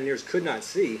cannoneers could not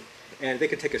see, and they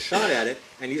could take a shot at it,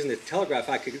 and using the telegraph,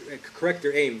 I could correct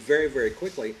their aim very, very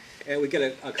quickly. And we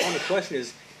get a common question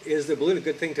is the balloon a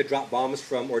good thing to drop bombs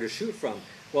from or to shoot from?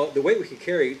 Well, the weight we can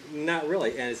carry, not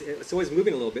really, and it's always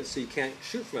moving a little bit, so you can't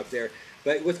shoot from up there.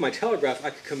 But with my telegraph,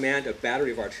 I could command a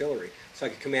battery of artillery. So I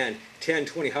could command 10,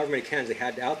 20, however many cannons they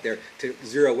had out there to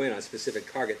zero in on a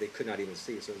specific target they could not even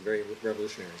see. So it was very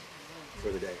revolutionary for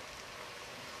the day.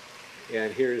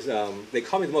 And here's, they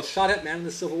call me the most shot at man in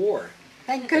the Civil War.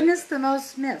 Thank goodness the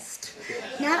most missed.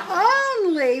 Not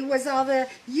only was all the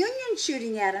Union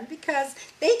shooting at him because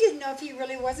they didn't know if he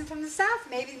really wasn't from the South.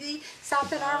 Maybe the South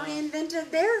had already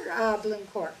invented their balloon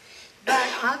corps. But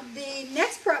the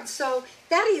next problem, so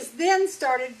Thaddeus then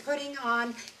started putting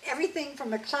on everything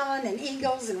from McClellan and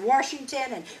Eagles and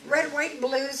Washington and red, white, and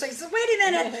blue. So he said, wait a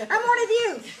minute, I'm one of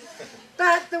you.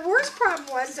 But the worst problem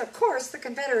was, of course, the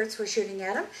Confederates were shooting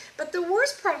at him. But the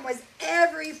worst problem was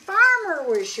every farmer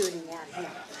was shooting at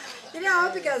him. You know,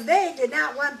 because they did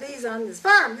not want these on this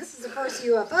farm. This is the first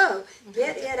UFO.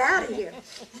 Get it out of here.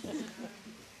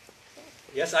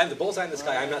 Yes, I'm the bullseye in the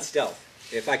sky. I'm not stealth.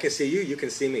 If I can see you, you can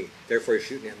see me. Therefore, you're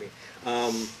shooting at me.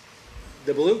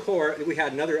 The balloon corps, we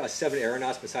had another 7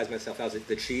 aeronauts besides myself. I was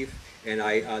the chief, and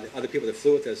the other people that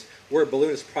flew with us were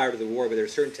balloonists prior to the war, but there are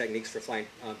certain techniques for flying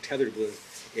tethered balloons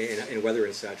in weather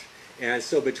and such. And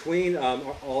so between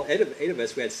all 8 of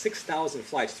us, we had 6,000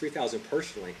 flights, 3,000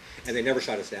 personally, and they never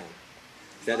shot us down.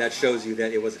 That shows you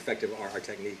that it was effective, our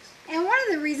techniques. And one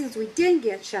of the reasons we didn't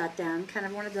get shot down, kind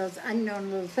of one of those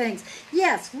unknown little things,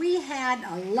 yes, we had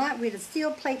a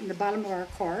steel plate in the bottom of our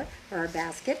car, or our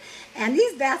basket, and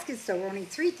these baskets, though, were only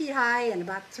 3 feet high and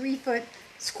about 3 foot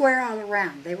square all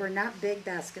around. They were not big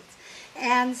baskets.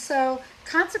 And so,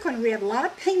 consequently, we had a lot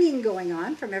of pinging going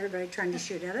on from everybody trying to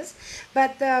shoot at us.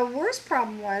 But the worst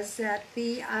problem was that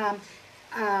we had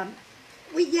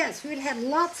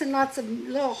lots and lots of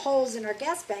little holes in our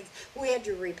gas bags we had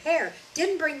to repair.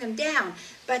 Didn't bring them down,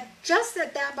 but just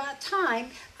at that about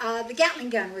time, the Gatling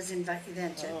gun was invented.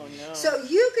 Oh, no. So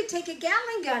you could take a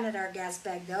Gatling gun at our gas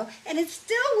bag, though, and it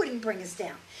still wouldn't bring us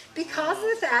down because of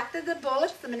the fact that the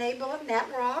bullets, the Monet bullet and that,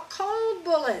 were all cold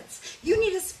bullets. You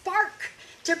need a spark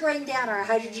to bring down our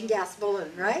hydrogen gas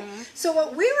balloon, right? So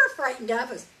what we were frightened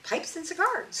of was pipes and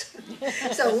cigars.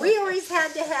 So we always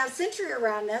had to have sentry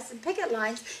around us and picket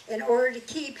lines in order to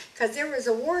keep, because there was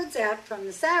awards out from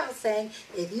the South saying,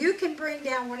 if you can bring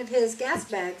down one of his gas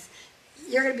bags,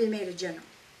 you're going to be made a general.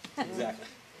 Exactly.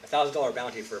 $1,000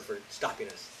 bounty for stopping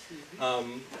us.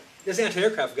 This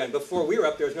anti-aircraft gun, before we were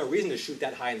up, there was no reason to shoot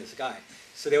that high in the sky.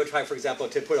 So they would try, for example,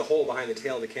 to put a hole behind the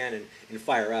tail of the cannon and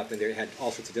fire up, and they had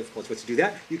all sorts of difficulties. But to do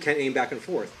that, you can't aim back and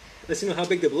forth. Let's know how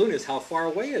big the balloon is, how far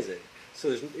away is it? So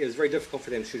it was very difficult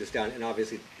for them to shoot us down, and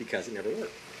obviously because it never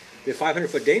worked. The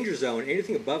 500-foot danger zone,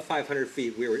 anything above 500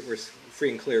 feet, we were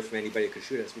free and clear from anybody who could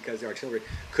shoot us because the artillery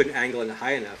couldn't angle it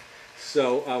high enough.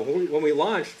 So when we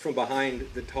launched from behind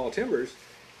the tall timbers,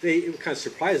 it kind of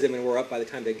surprised them and were up by the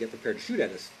time they get prepared to shoot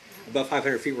at us. Above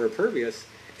 500 feet, we're impervious.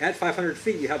 At 500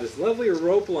 feet, you have this lovely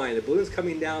rope line. The balloon's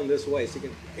coming down this way, so you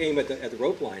can aim at the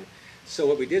rope line. So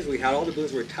what we did is we had all the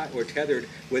balloons were tethered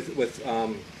with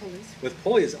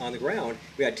pulleys on the ground.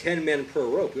 We had 10 men per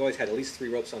rope. We always had at least 3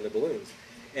 ropes on the balloons.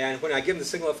 And when I give them the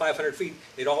signal at 500 feet,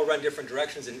 they'd all run different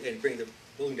directions and bring the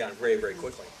balloon down very, very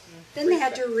quickly. Then they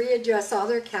had to readjust all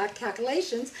their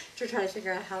calculations to try to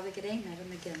figure out how they could aim at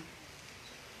them again.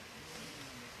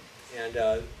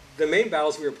 And the main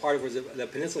battles we were part of was the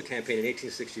Peninsula Campaign in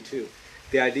 1862.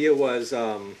 The idea was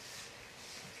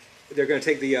they're going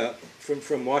to take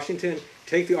from Washington,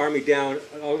 take the army down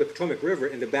along the Potomac River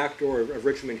in the back door of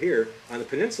Richmond here on the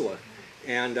peninsula.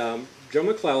 And Joe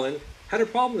McClellan had a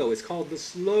problem, though. It's called the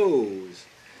slows.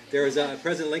 There was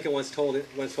President Lincoln once told him,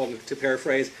 to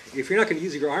paraphrase, if you're not going to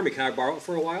use your army, can I borrow it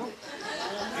for a while?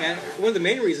 And one of the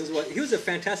main reasons was he was a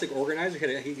fantastic organizer.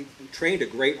 He trained a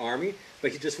great army,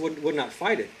 but he just would not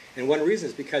fight it. And one reason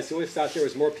is because he always thought there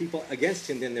was more people against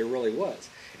him than there really was.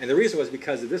 And the reason was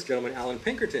because of this gentleman, Allen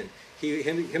Pinkerton.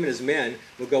 Him and his men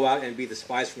would go out and be the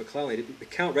spies for McClellan to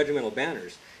count regimental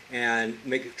banners and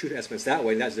make troop estimates that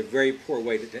way. And that's a very poor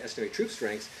way to estimate troop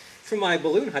strengths. From my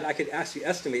balloon hut, I could actually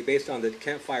estimate based on the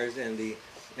campfires and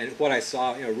what I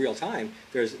saw real time.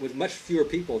 There's with much fewer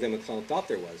people than McClellan thought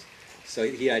there was. So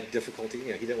he had difficulty.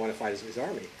 He didn't want to fight his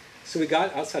army. So we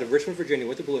got outside of Richmond, Virginia,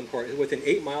 with the balloon corps, within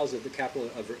 8 miles of the capital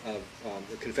of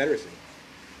the Confederacy.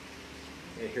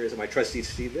 And here's my trusty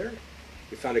Steve there.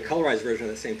 We found a colorized version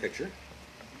of that same picture.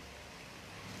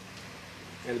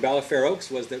 And the Battle of Fair Oaks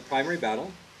was the primary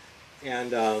battle.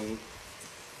 And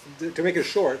to make it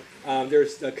short,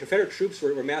 the Confederate troops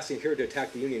were massing here to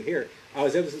attack the Union here. I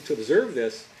was able to observe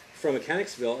this from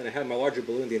Mechanicsville, and I had my larger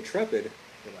balloon, the Intrepid.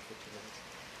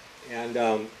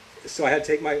 And so I had to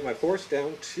take my force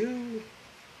down to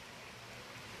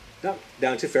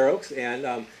Fair Oaks,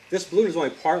 and this balloon is only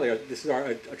partly, this is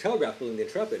our telegraph balloon, the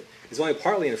Intrepid, is only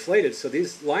partly inflated, so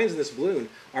these lines in this balloon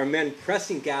are men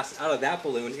pressing gas out of that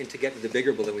balloon in to get to the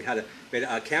bigger balloon. We had made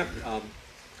a camp,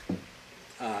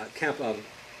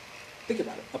 think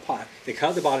about it, a pot. They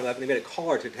cut the bottom of it, and they made a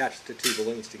collar to attach the 2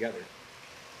 balloons together.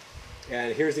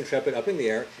 And here's the Intrepid up in the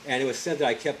air, and it was said that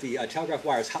I kept the telegraph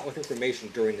wires hot with information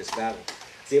during this battle.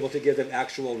 I was able to give them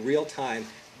actual real-time,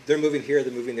 they're moving here,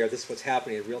 they're moving there, this is what's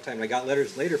happening in real time. And I got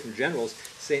letters later from generals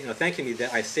saying, thanking me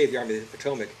that I saved the Army of the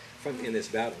Potomac in this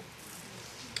battle.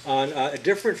 On a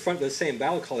different front of the same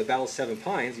battle called the Battle of Seven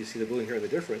Pines, you see the balloon here in the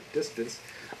different distance,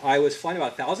 I was flying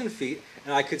about 1,000 feet,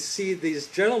 and I could see these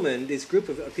gentlemen, this group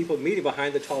of people meeting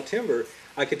behind the tall timber.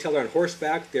 I could tell they're on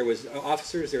horseback. There was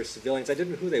officers, there were civilians. I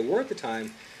didn't know who they were at the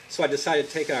time, so I decided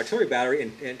to take an artillery battery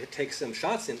and to take some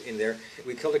shots in there.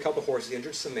 We killed a couple horses,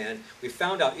 injured some men. We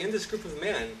found out in this group of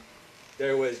men,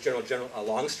 there was General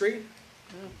Longstreet,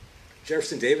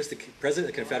 Jefferson Davis, the President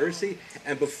of the Confederacy,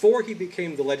 and before he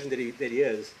became the legend that he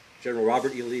is, General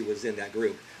Robert E. Lee was in that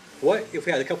group. What if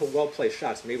we had a couple of well-placed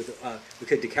shots? Maybe we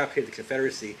could decapitate the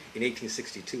Confederacy in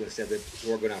 1862 instead of the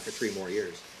war going on for 3 more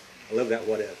years. I love that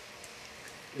what if.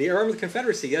 The Army of the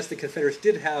Confederacy, yes, the Confederates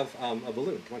did have a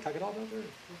balloon. Do you want to talk at all about that?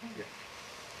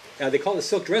 Yeah. They call it the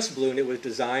Silk Dress Balloon. It was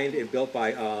designed and built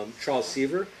by Charles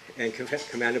Seaver and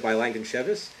commanded by Langdon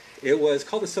Cheves. It was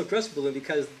called the Silk Dress Balloon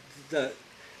because the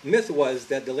myth was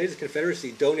that the ladies of the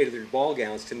Confederacy donated their ball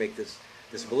gowns to make this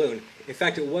balloon. In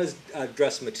fact, it was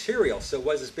dress material, so it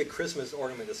was this big Christmas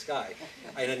ornament in the sky.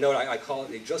 And a note, I call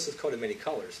it a Joseph's coat of many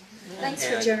colors. Thanks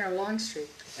for General Longstreet.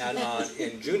 And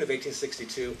in June of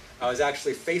 1862, I was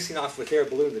actually facing off with their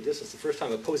balloon in the distance. The first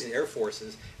time opposing air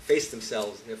forces faced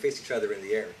themselves, faced each other in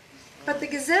the air. But the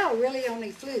Gazelle really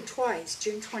only flew twice,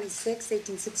 June 26,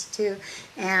 1862,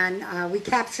 and we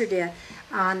captured it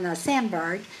on the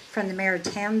sandbar from the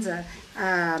Maritanza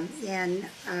in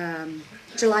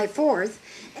July 4th,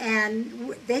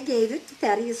 and they gave it to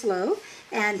Thaddeus Lowe,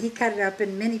 and he cut it up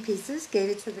in many pieces, gave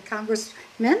it to the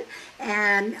congressman,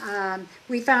 and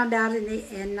we found out in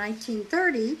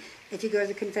 1930, if you go to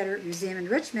the Confederate Museum in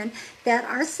Richmond, that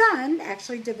our son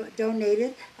actually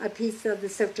donated a piece of the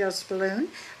Silk Dress balloon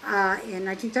in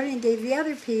 1930 and gave the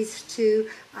other piece to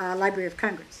Library of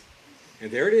Congress. And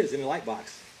there it is in a light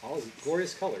box, all these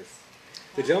glorious colors.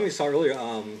 The gentleman you saw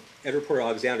earlier, Edward Porter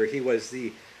Alexander, he was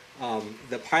the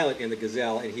pilot in the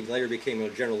Gazelle, and he later became one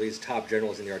of General Lee's top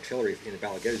generals in the artillery in the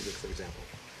Battle of Gettysburg, for example.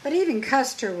 But even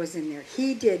Custer was in there.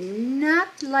 He did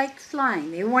not like flying.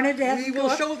 They wanted to have We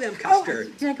will show them, Custer.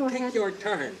 Oh, can I go ahead? Take your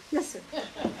turn. Yes, sir.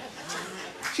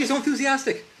 She's so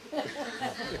enthusiastic.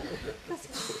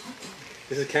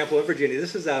 This is Camp Lejeune, Virginia.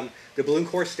 This is the Balloon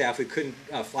Corps staff. We couldn't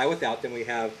fly without them. We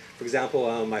have, for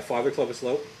example, my father, Clovis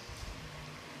Lowe.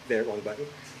 There, wrong button.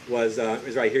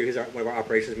 Is right here. He's one of our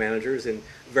operations managers, and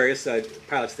various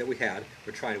pilots that we had.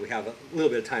 We have a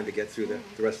little bit of time to get through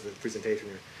the rest of the presentation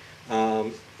here.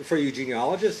 For you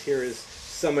genealogists, here is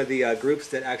some of the groups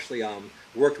that actually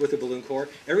worked with the Balloon Corps.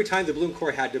 Every time the Balloon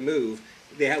Corps had to move,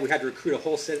 we had to recruit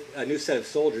a new set of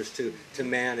soldiers to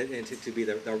man it and to be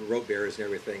the rope bearers and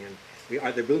everything.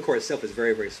 And the Balloon Corps itself is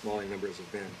very, very small in numbers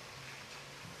of men.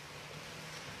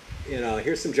 And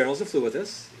here's some generals that flew with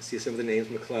us. You see some of the names: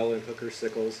 McClellan, Hooker,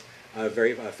 Sickles,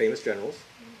 very famous generals.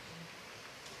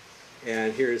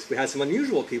 And we had some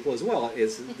unusual people as well.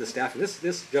 Is the staff. And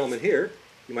this gentleman here,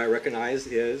 you might recognize,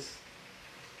 is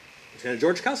Lieutenant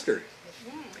George Custer.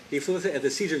 He flew with it at the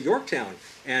Siege of Yorktown,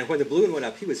 and when the balloon went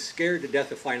up, he was scared to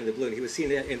death of flying in the balloon. He was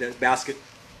seen in the basket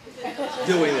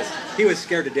doing this. He was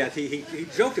scared to death. He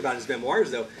joked about his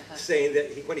memoirs, though, saying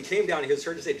that when he came down, he was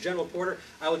heard to say, "General Porter,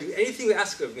 I will do anything you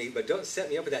ask of me, but don't set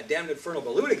me up with that damned infernal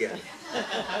balloon again."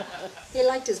 He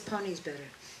liked his ponies better.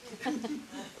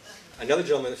 Another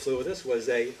gentleman that flew with us was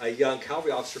a young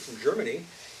cavalry officer from Germany.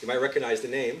 You might recognize the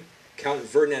name, Count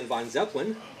Ferdinand von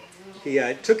Zeppelin. He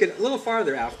took it a little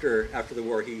farther after the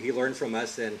war. He learned from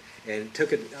us and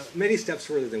took it many steps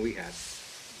further than we had.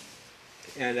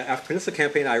 And after the Peninsula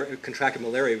Campaign, I contracted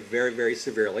malaria very, very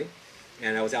severely,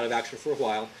 and I was out of action for a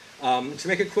while. To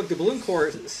make it quick, the Balloon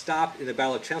Corps stopped in the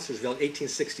Battle of Chancellorsville in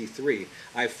 1863.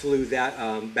 I flew that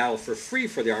battle for free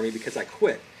for the Army because I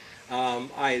quit.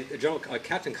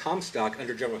 Captain Comstock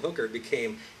under General Hooker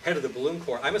became head of the Balloon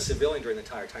Corps. I'm a civilian during the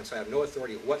entire time, so I have no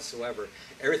authority whatsoever.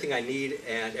 Everything I need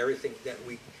and everything that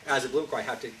as a Balloon Corps, I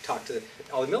have to talk to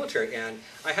all the military. And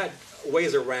I had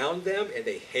ways around them, and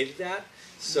they hated that.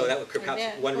 So that was perhaps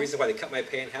one reason why they cut my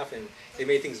pay in half, and they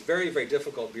made things very, very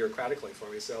difficult bureaucratically for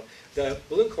me. So the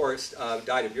Balloon Corps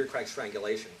died of bureaucratic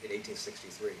strangulation in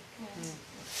 1863.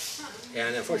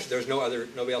 And unfortunately, there was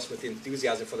nobody else with the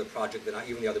enthusiasm for the project than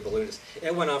even the other balloonists.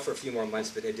 It went on for a few more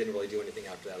months, but it didn't really do anything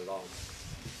after that at all.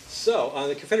 So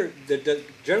the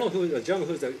general who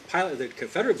was the pilot of the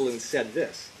Confederate balloon said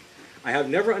this: "I have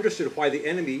never understood why the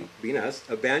enemy, being us,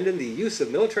 abandoned the use of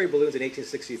military balloons in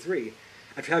 1863,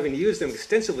 after having used them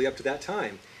extensively up to that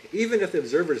time. Even if the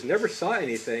observers never saw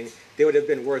anything, they would have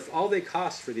been worth all they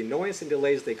cost for the annoyance and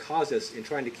delays they caused us in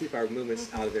trying to keep our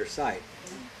movements out of their sight.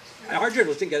 Our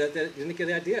journalists didn't get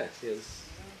the idea,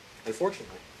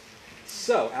 unfortunately.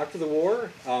 So, after the war,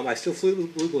 I still flew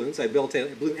blue balloons. I built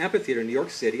a balloon amphitheater in New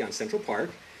York City on Central Park,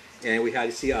 and we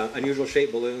had to see unusual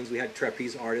shaped balloons. We had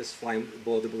trapeze artists flying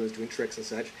below the balloons doing tricks and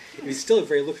such. It was still a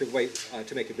very lucrative way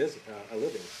to make a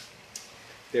living.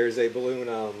 There's a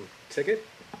balloon ticket,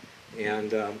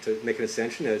 and to make an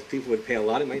ascension, people would pay a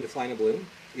lot of money to fly in a balloon,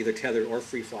 either tethered or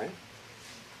free flying.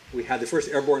 We had the first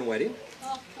airborne wedding.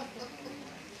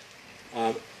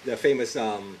 The famous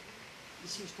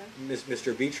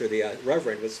Mr. Beecher, the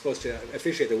Reverend, was supposed to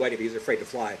officiate the wedding, but he was afraid to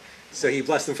fly. So he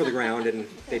blessed them for the ground, and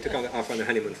they took off on their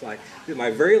honeymoon flight. It was my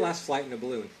very last flight in a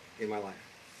balloon in my life.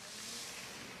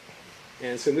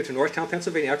 And so we moved to Norristown,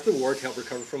 Pennsylvania after the war to help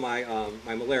recover from my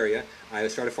malaria. I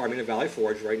started farming in Valley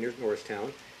Forge right near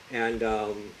Norristown. And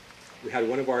we had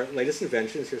one of our latest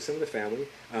inventions. Here's some of the family.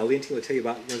 Leontine will tell you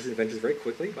about one of his inventions very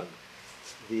quickly. But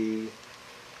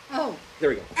there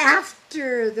we go.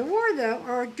 After the war, though,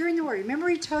 or during the war, remember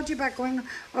he told you about going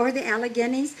over the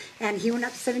Alleghenies and he went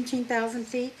up 17,000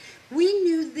 feet? We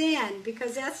knew then,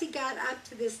 because as he got up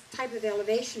to this type of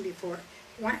elevation before,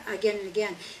 again and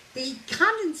again, the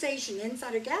condensation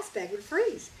inside a gas bag would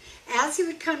freeze. As he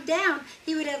would come down,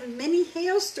 he would have a mini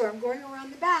hailstorm going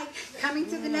around the bag, coming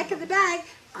through the neck of the bag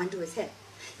onto his head.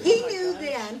 He knew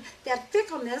then that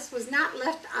fickleness was not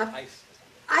left up.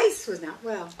 Ice was not,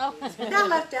 not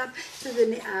left up to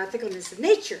the fickleness of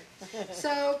nature.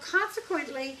 So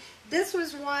consequently, this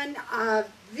was one of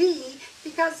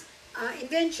because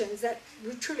inventions that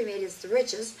truly made us the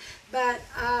richest, but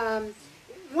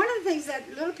one of the things that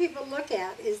little people look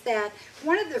at is that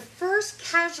one of the first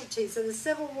casualties of the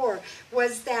Civil War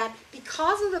was that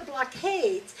because of the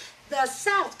blockades, the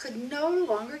South could no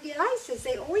longer get ice as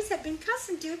they always had been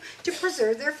accustomed to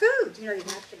preserve their food. You know, you'd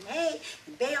have to get hay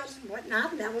and bales and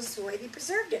whatnot, and that was the way they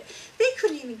preserved it. They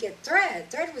couldn't even get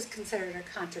thread. Thread was considered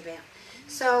a contraband.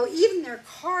 So even their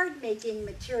card-making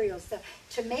materials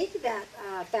to make that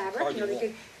fabric,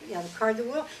 the card, the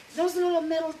wool, those little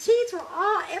metal teeth were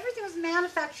everything was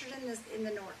manufactured in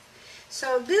the North.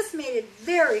 So this made it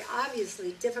very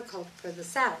obviously difficult for the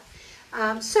South.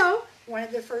 So one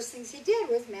of the first things he did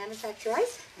was manufacture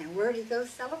ice, and where did he go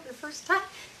sell it the first time?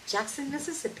 Jackson,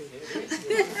 Mississippi.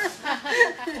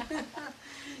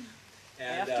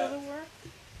 After the war?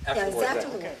 After the war.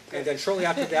 Okay. And then shortly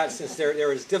after that, since there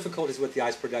was difficulties with the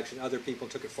ice production, other people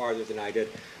took it farther than I did.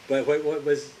 But what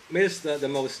made us the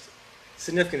most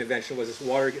significant invention was this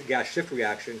water-gas shift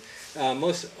reaction.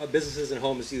 Most businesses and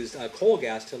homes used coal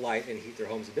gas to light and heat their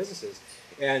homes and businesses.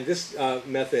 And this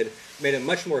method made it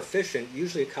much more efficient.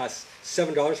 Usually it costs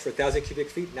 $7 for 1,000 cubic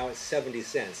feet. Now it's 70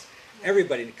 cents.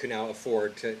 Everybody can now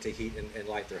afford to heat and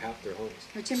light their homes.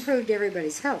 Which improved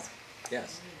everybody's health.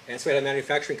 Yes. And so we had a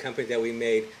manufacturing company that we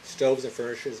made stoves and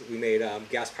furnaces. We made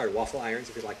gas-powered waffle irons,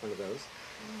 if you'd like one of those.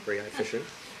 Very efficient.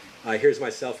 Here's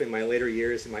myself in my later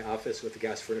years in my office with the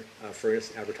gas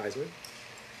furnace advertisement.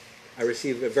 I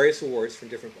received various awards from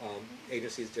different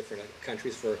agencies, different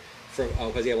countries for what I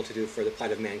was able to do for the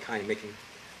plight of mankind, making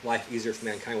life easier for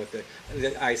mankind with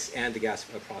the ice and the gas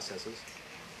processes.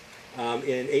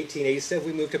 In 1887,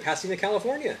 we moved to Pasadena,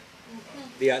 California.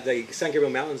 The San Gabriel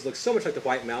Mountains look so much like the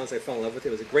White Mountains. I fell in love with it.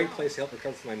 It was a great place to help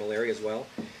recover from my malaria as well.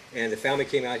 And the family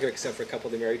came out here except for a couple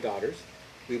of the married daughters.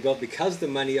 We built, because of the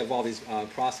money of all these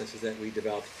processes that we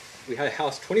developed, we had a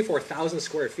house 24,000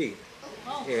 square feet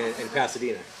in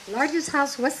Pasadena. Largest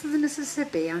house west of the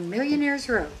Mississippi on Millionaires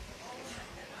Row.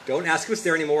 Don't ask if it's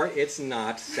there anymore. It's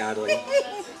not, sadly.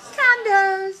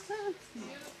 Condos.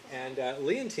 And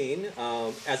Leontine,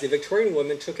 as a Victorian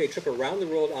woman, took a trip around the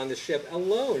world on the ship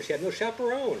alone. She had no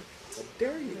chaperone. How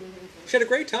dare you? She had a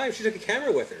great time. She took a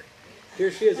camera with her.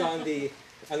 Here she is on the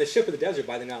ship of the desert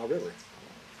by the Nile River.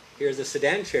 Here's a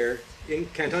sedan chair in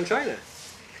Canton, China.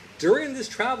 During this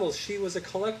travel, she was a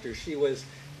collector. She was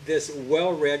this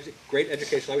well-read, great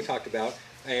education like we talked about,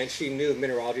 and she knew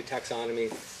mineralogy,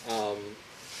 taxonomy,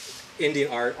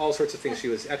 Indian art, all sorts of things she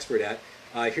was expert at.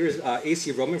 Here's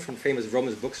A.C. Roman from famous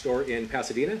Roman's bookstore in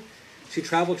Pasadena. She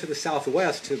traveled to the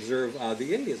southwest to observe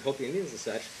the Indians, Hopi Indians and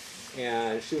such,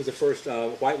 and she was the first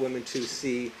white woman to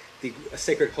see the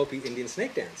sacred Hopi Indian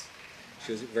snake dance.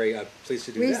 She was very pleased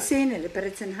to do that. We've seen it, but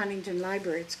it's in Huntington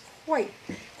Library. It's quite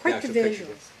the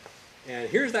visuals. And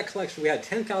here's that collection. We had a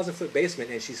 10,000-foot basement,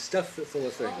 and she's stuffed it full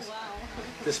of things. Oh, wow.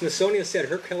 The Smithsonian said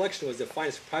her collection was the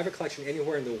finest private collection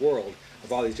anywhere in the world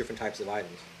of all these different types of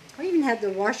items. We even had the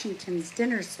Washington's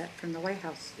dinner set from the White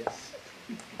House. Yes.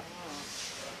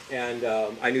 And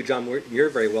I knew John Muir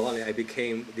very well, and I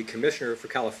became the commissioner for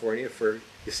California for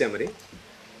Yosemite.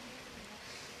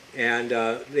 And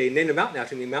they named a mountain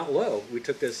after me, Mount Lowe. We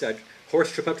took this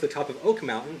horse trip up to the top of Oak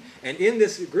Mountain, and in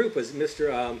this group was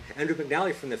Mr. Andrew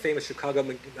McNally from the famous Chicago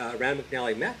Rand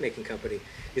McNally map-making company.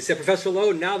 He said, Professor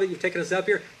Lowe, now that you've taken us up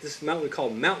here, this mountain we call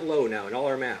Mount Lowe now in all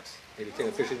our maps. It became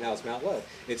officially now it's Mount Lowe.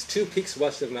 It's 2 peaks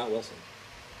west of Mount Wilson.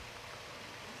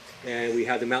 And we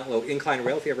had the Mount Lowe Incline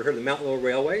Rail. If you ever heard of the Mount Lowe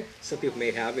Railway, some people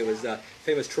may have. It was a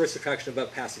famous tourist attraction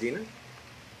above Pasadena.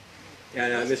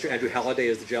 And Mr. Andrew Halliday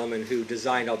is the gentleman who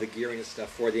designed all the gearing and stuff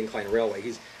for the Incline Railway.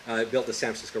 He's built the San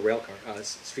Francisco rail car,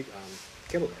 street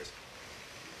cable cars.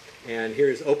 And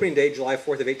here's opening day, July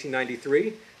 4th of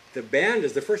 1893. The band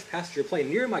is the first passenger plane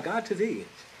near my God to thee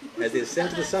as they ascend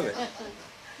to the summit.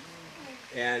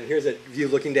 And here's a view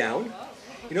looking down.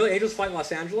 You know the Angels flight in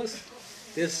Los Angeles?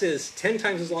 This is 10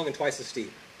 times as long and twice as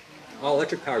steep. All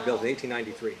electric power built in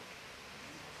 1893.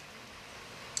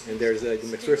 And there's the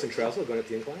McPherson trestle going up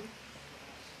the incline.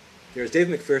 There's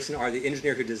David McPherson, the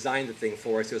engineer who designed the thing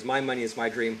for us. It was my money, it's my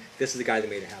dream. This is the guy that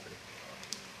made it happen.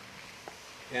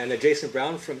 And Jason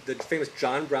Brown, from the famous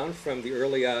John Brown from the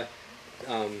early, the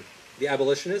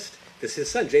abolitionist. This is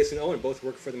his son, Jason Owen, both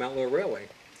worked for the Mount Lowe Railway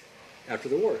after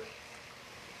the war.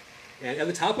 And at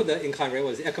the top of the Incline Railway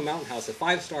was the Echo Mountain House, a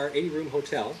 5-star, 80-room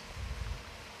hotel.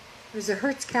 It was the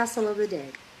Hertz Castle of the day.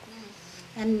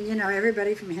 And, you know,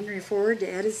 everybody from Henry Ford to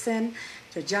Edison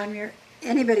to John Muir,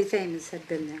 anybody famous had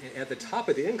been there. And at the top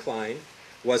of the incline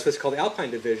was what's called the Alpine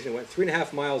Division. It went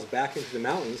 3.5 miles back into the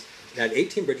mountains. It had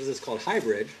 18 bridges. It's called High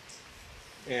Bridge.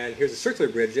 And here's a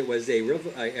circular bridge. It was a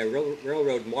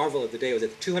railroad marvel of the day. It was a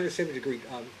 270-degree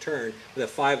turn with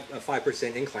a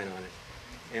 5% incline on it.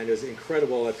 And it was an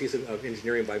incredible piece of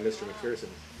engineering by Mr. McPherson.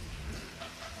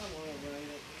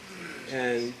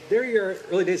 And there you are,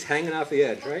 early days hanging off the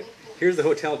edge, right? Here's the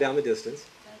hotel down the distance.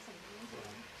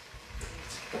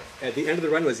 At the end of the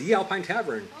run was Ye Alpine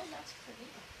Tavern. Oh, that's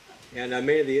pretty. And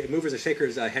many of the movers and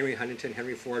shakers, Henry Huntington,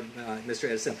 Henry Ford, Mr.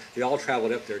 Edison, they all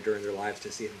traveled up there during their lives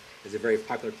to see it. It's a very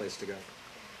popular place to go.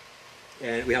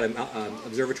 And we had an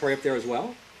observatory up there as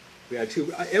well. We had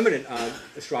 2 eminent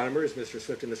astronomers, Mr.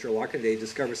 Swift and Mr. Larkin. They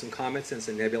discovered some comets and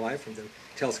some nebulae from the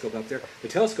telescope up there. The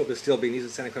telescope is still being used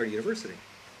at Santa Clara University.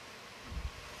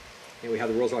 And we have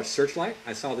the world's largest searchlight.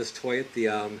 I saw this toy at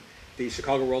the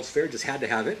Chicago World's Fair, just had to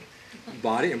have it.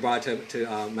 Bought it and brought it to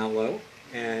Mount Lowe.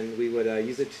 And we would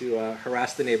use it to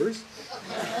harass the neighbors.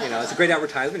 You know, it's a great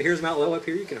advertisement. Here's Mount Lowe up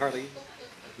here. You can hardly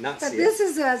not But see this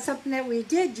it. is something that we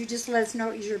did. You just let us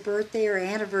know it was your birthday or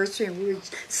anniversary, and we would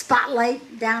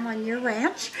spotlight down on your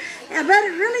ranch. But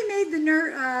it really made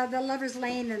the lovers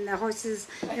lane and the horses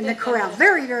in the corral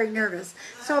very, very nervous.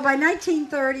 So by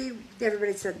 1930,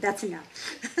 everybody said, that's enough.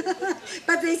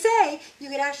 But they say you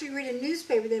could actually read a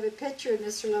newspaper. They have a picture of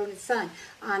Mr. Lowe and his son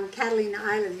on Catalina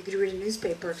Island. You could read a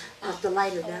newspaper off the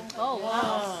light of that. Oh,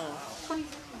 wow.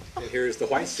 And here's the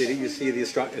White City. You see the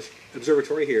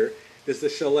observatory here. This is the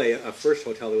Chalet, a first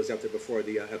hotel that was up there before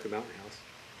the Echo Mountain House.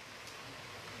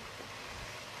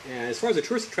 And as far as a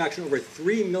tourist attraction, over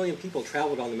 3 million people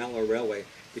traveled on the Mount Lowe Railway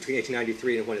between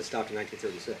 1893 and when it stopped in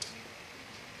 1936.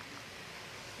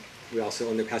 We also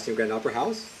own the Pasadena Grand Opera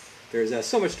House. There's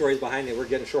so much stories behind it. We're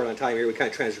getting short on time here. We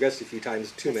kind of transgressed a few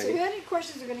times, too many. So if you have any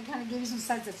questions, we're going to kind of give you some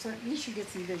sense, so at least you get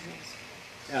some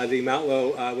visuals. The Mount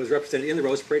Lowe was represented in the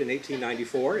Rose Parade in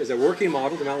 1894 as a working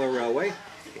model of the Mount Lowe Railway.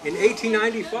 In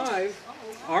 1895,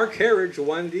 our carriage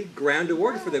won the Grand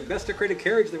Award for the best decorated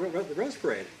carriage of the Rose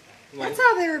Parade. That's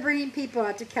how they were bringing people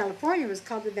out to California. It was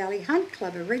called the Valley Hunt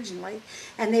Club originally.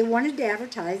 And they wanted to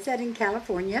advertise that in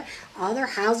California, all their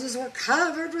houses were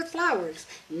covered with flowers,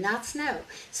 not snow.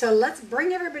 So let's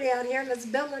bring everybody out here. Let's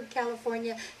build in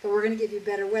California, but we're going to give you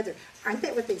better weather. Aren't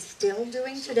they what they're still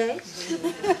doing today?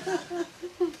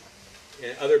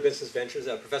 And other business ventures,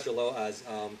 Professor Lowe, as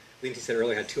Leontine said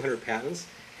earlier, had 200 patents.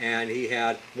 And he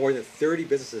had more than 30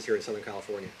 businesses here in Southern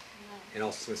California. And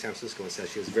also some in San Francisco and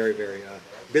such. He was a very, very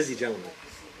busy gentleman.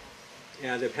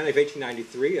 And the panic of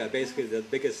 1893, basically the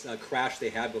biggest crash they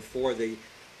had before the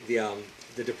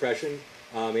Depression,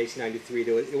 1893.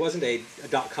 It wasn't a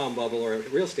dot-com bubble or a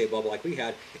real estate bubble like we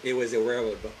had. It was a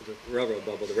railroad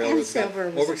bubble. The railroads got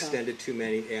overextended too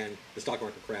many, and the stock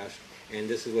market crashed. And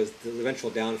this was the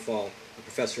eventual downfall of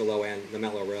Professor Lowe and the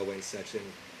Mount Lowe Railway and such.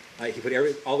 And he put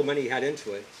all the money he had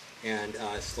into it, and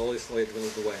slowly it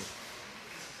dwindled away.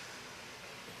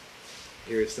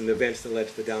 Here's some events that led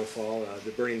to the downfall,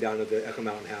 the burning down of the Echo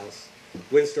Mountain House.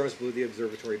 Windstorms blew the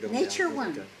observatory dome down. Nature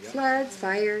won. Yep. Floods,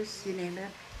 fires, you name it.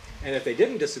 And if they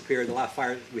didn't disappear, the last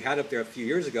fire we had up there a few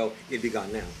years ago, it'd be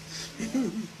gone now.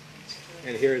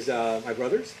 And here's my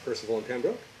brothers, Percival and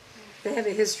Pembroke. They have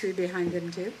a history behind them,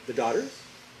 too. The daughters.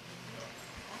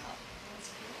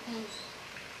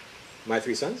 my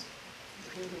 3 sons.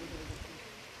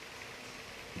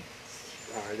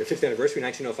 Their 5th anniversary,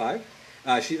 1905.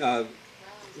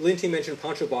 Leontine mentioned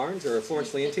Pancho Barnes, or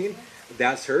Florence Leontine.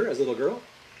 That's her as a little girl.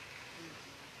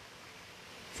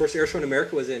 First air show in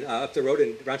America was up the road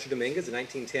in Rancho Dominguez in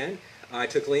 1910. I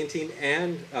took Leontine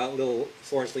and little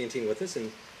Florence Leontine with us,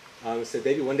 and said,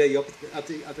 "Baby, one day you'll up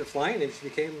the flying," and she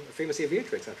became a famous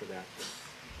aviatrix after that.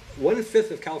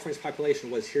 1/5 of California's population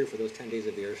was here for those 10 days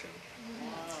of the air show.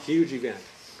 Wow. Huge event.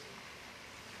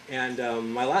 And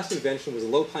my last invention was a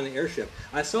low-planet airship.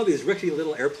 I saw these rickety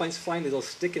little airplanes flying, these little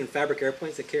stick-and-fabric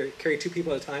airplanes that carry 2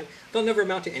 people at a time. They'll never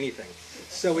amount to anything.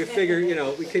 So we figured,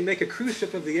 we can make a cruise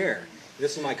ship of the air.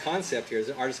 This is my concept here, is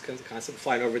an artist's concept,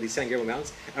 flying over the San Gabriel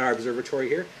Mountains and our observatory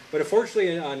here. But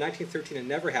unfortunately, in 1913, it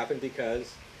never happened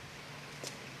because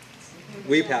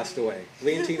we passed away.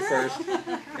 Leontine first,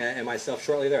 and myself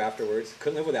shortly thereafterwards.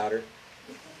 Couldn't live without her.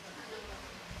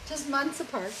 Just months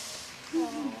apart.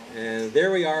 And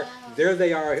there we are. There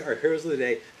they are, our heroes of the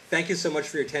day. Thank you so much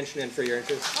for your attention and for your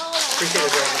interest. Appreciate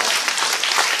it very much.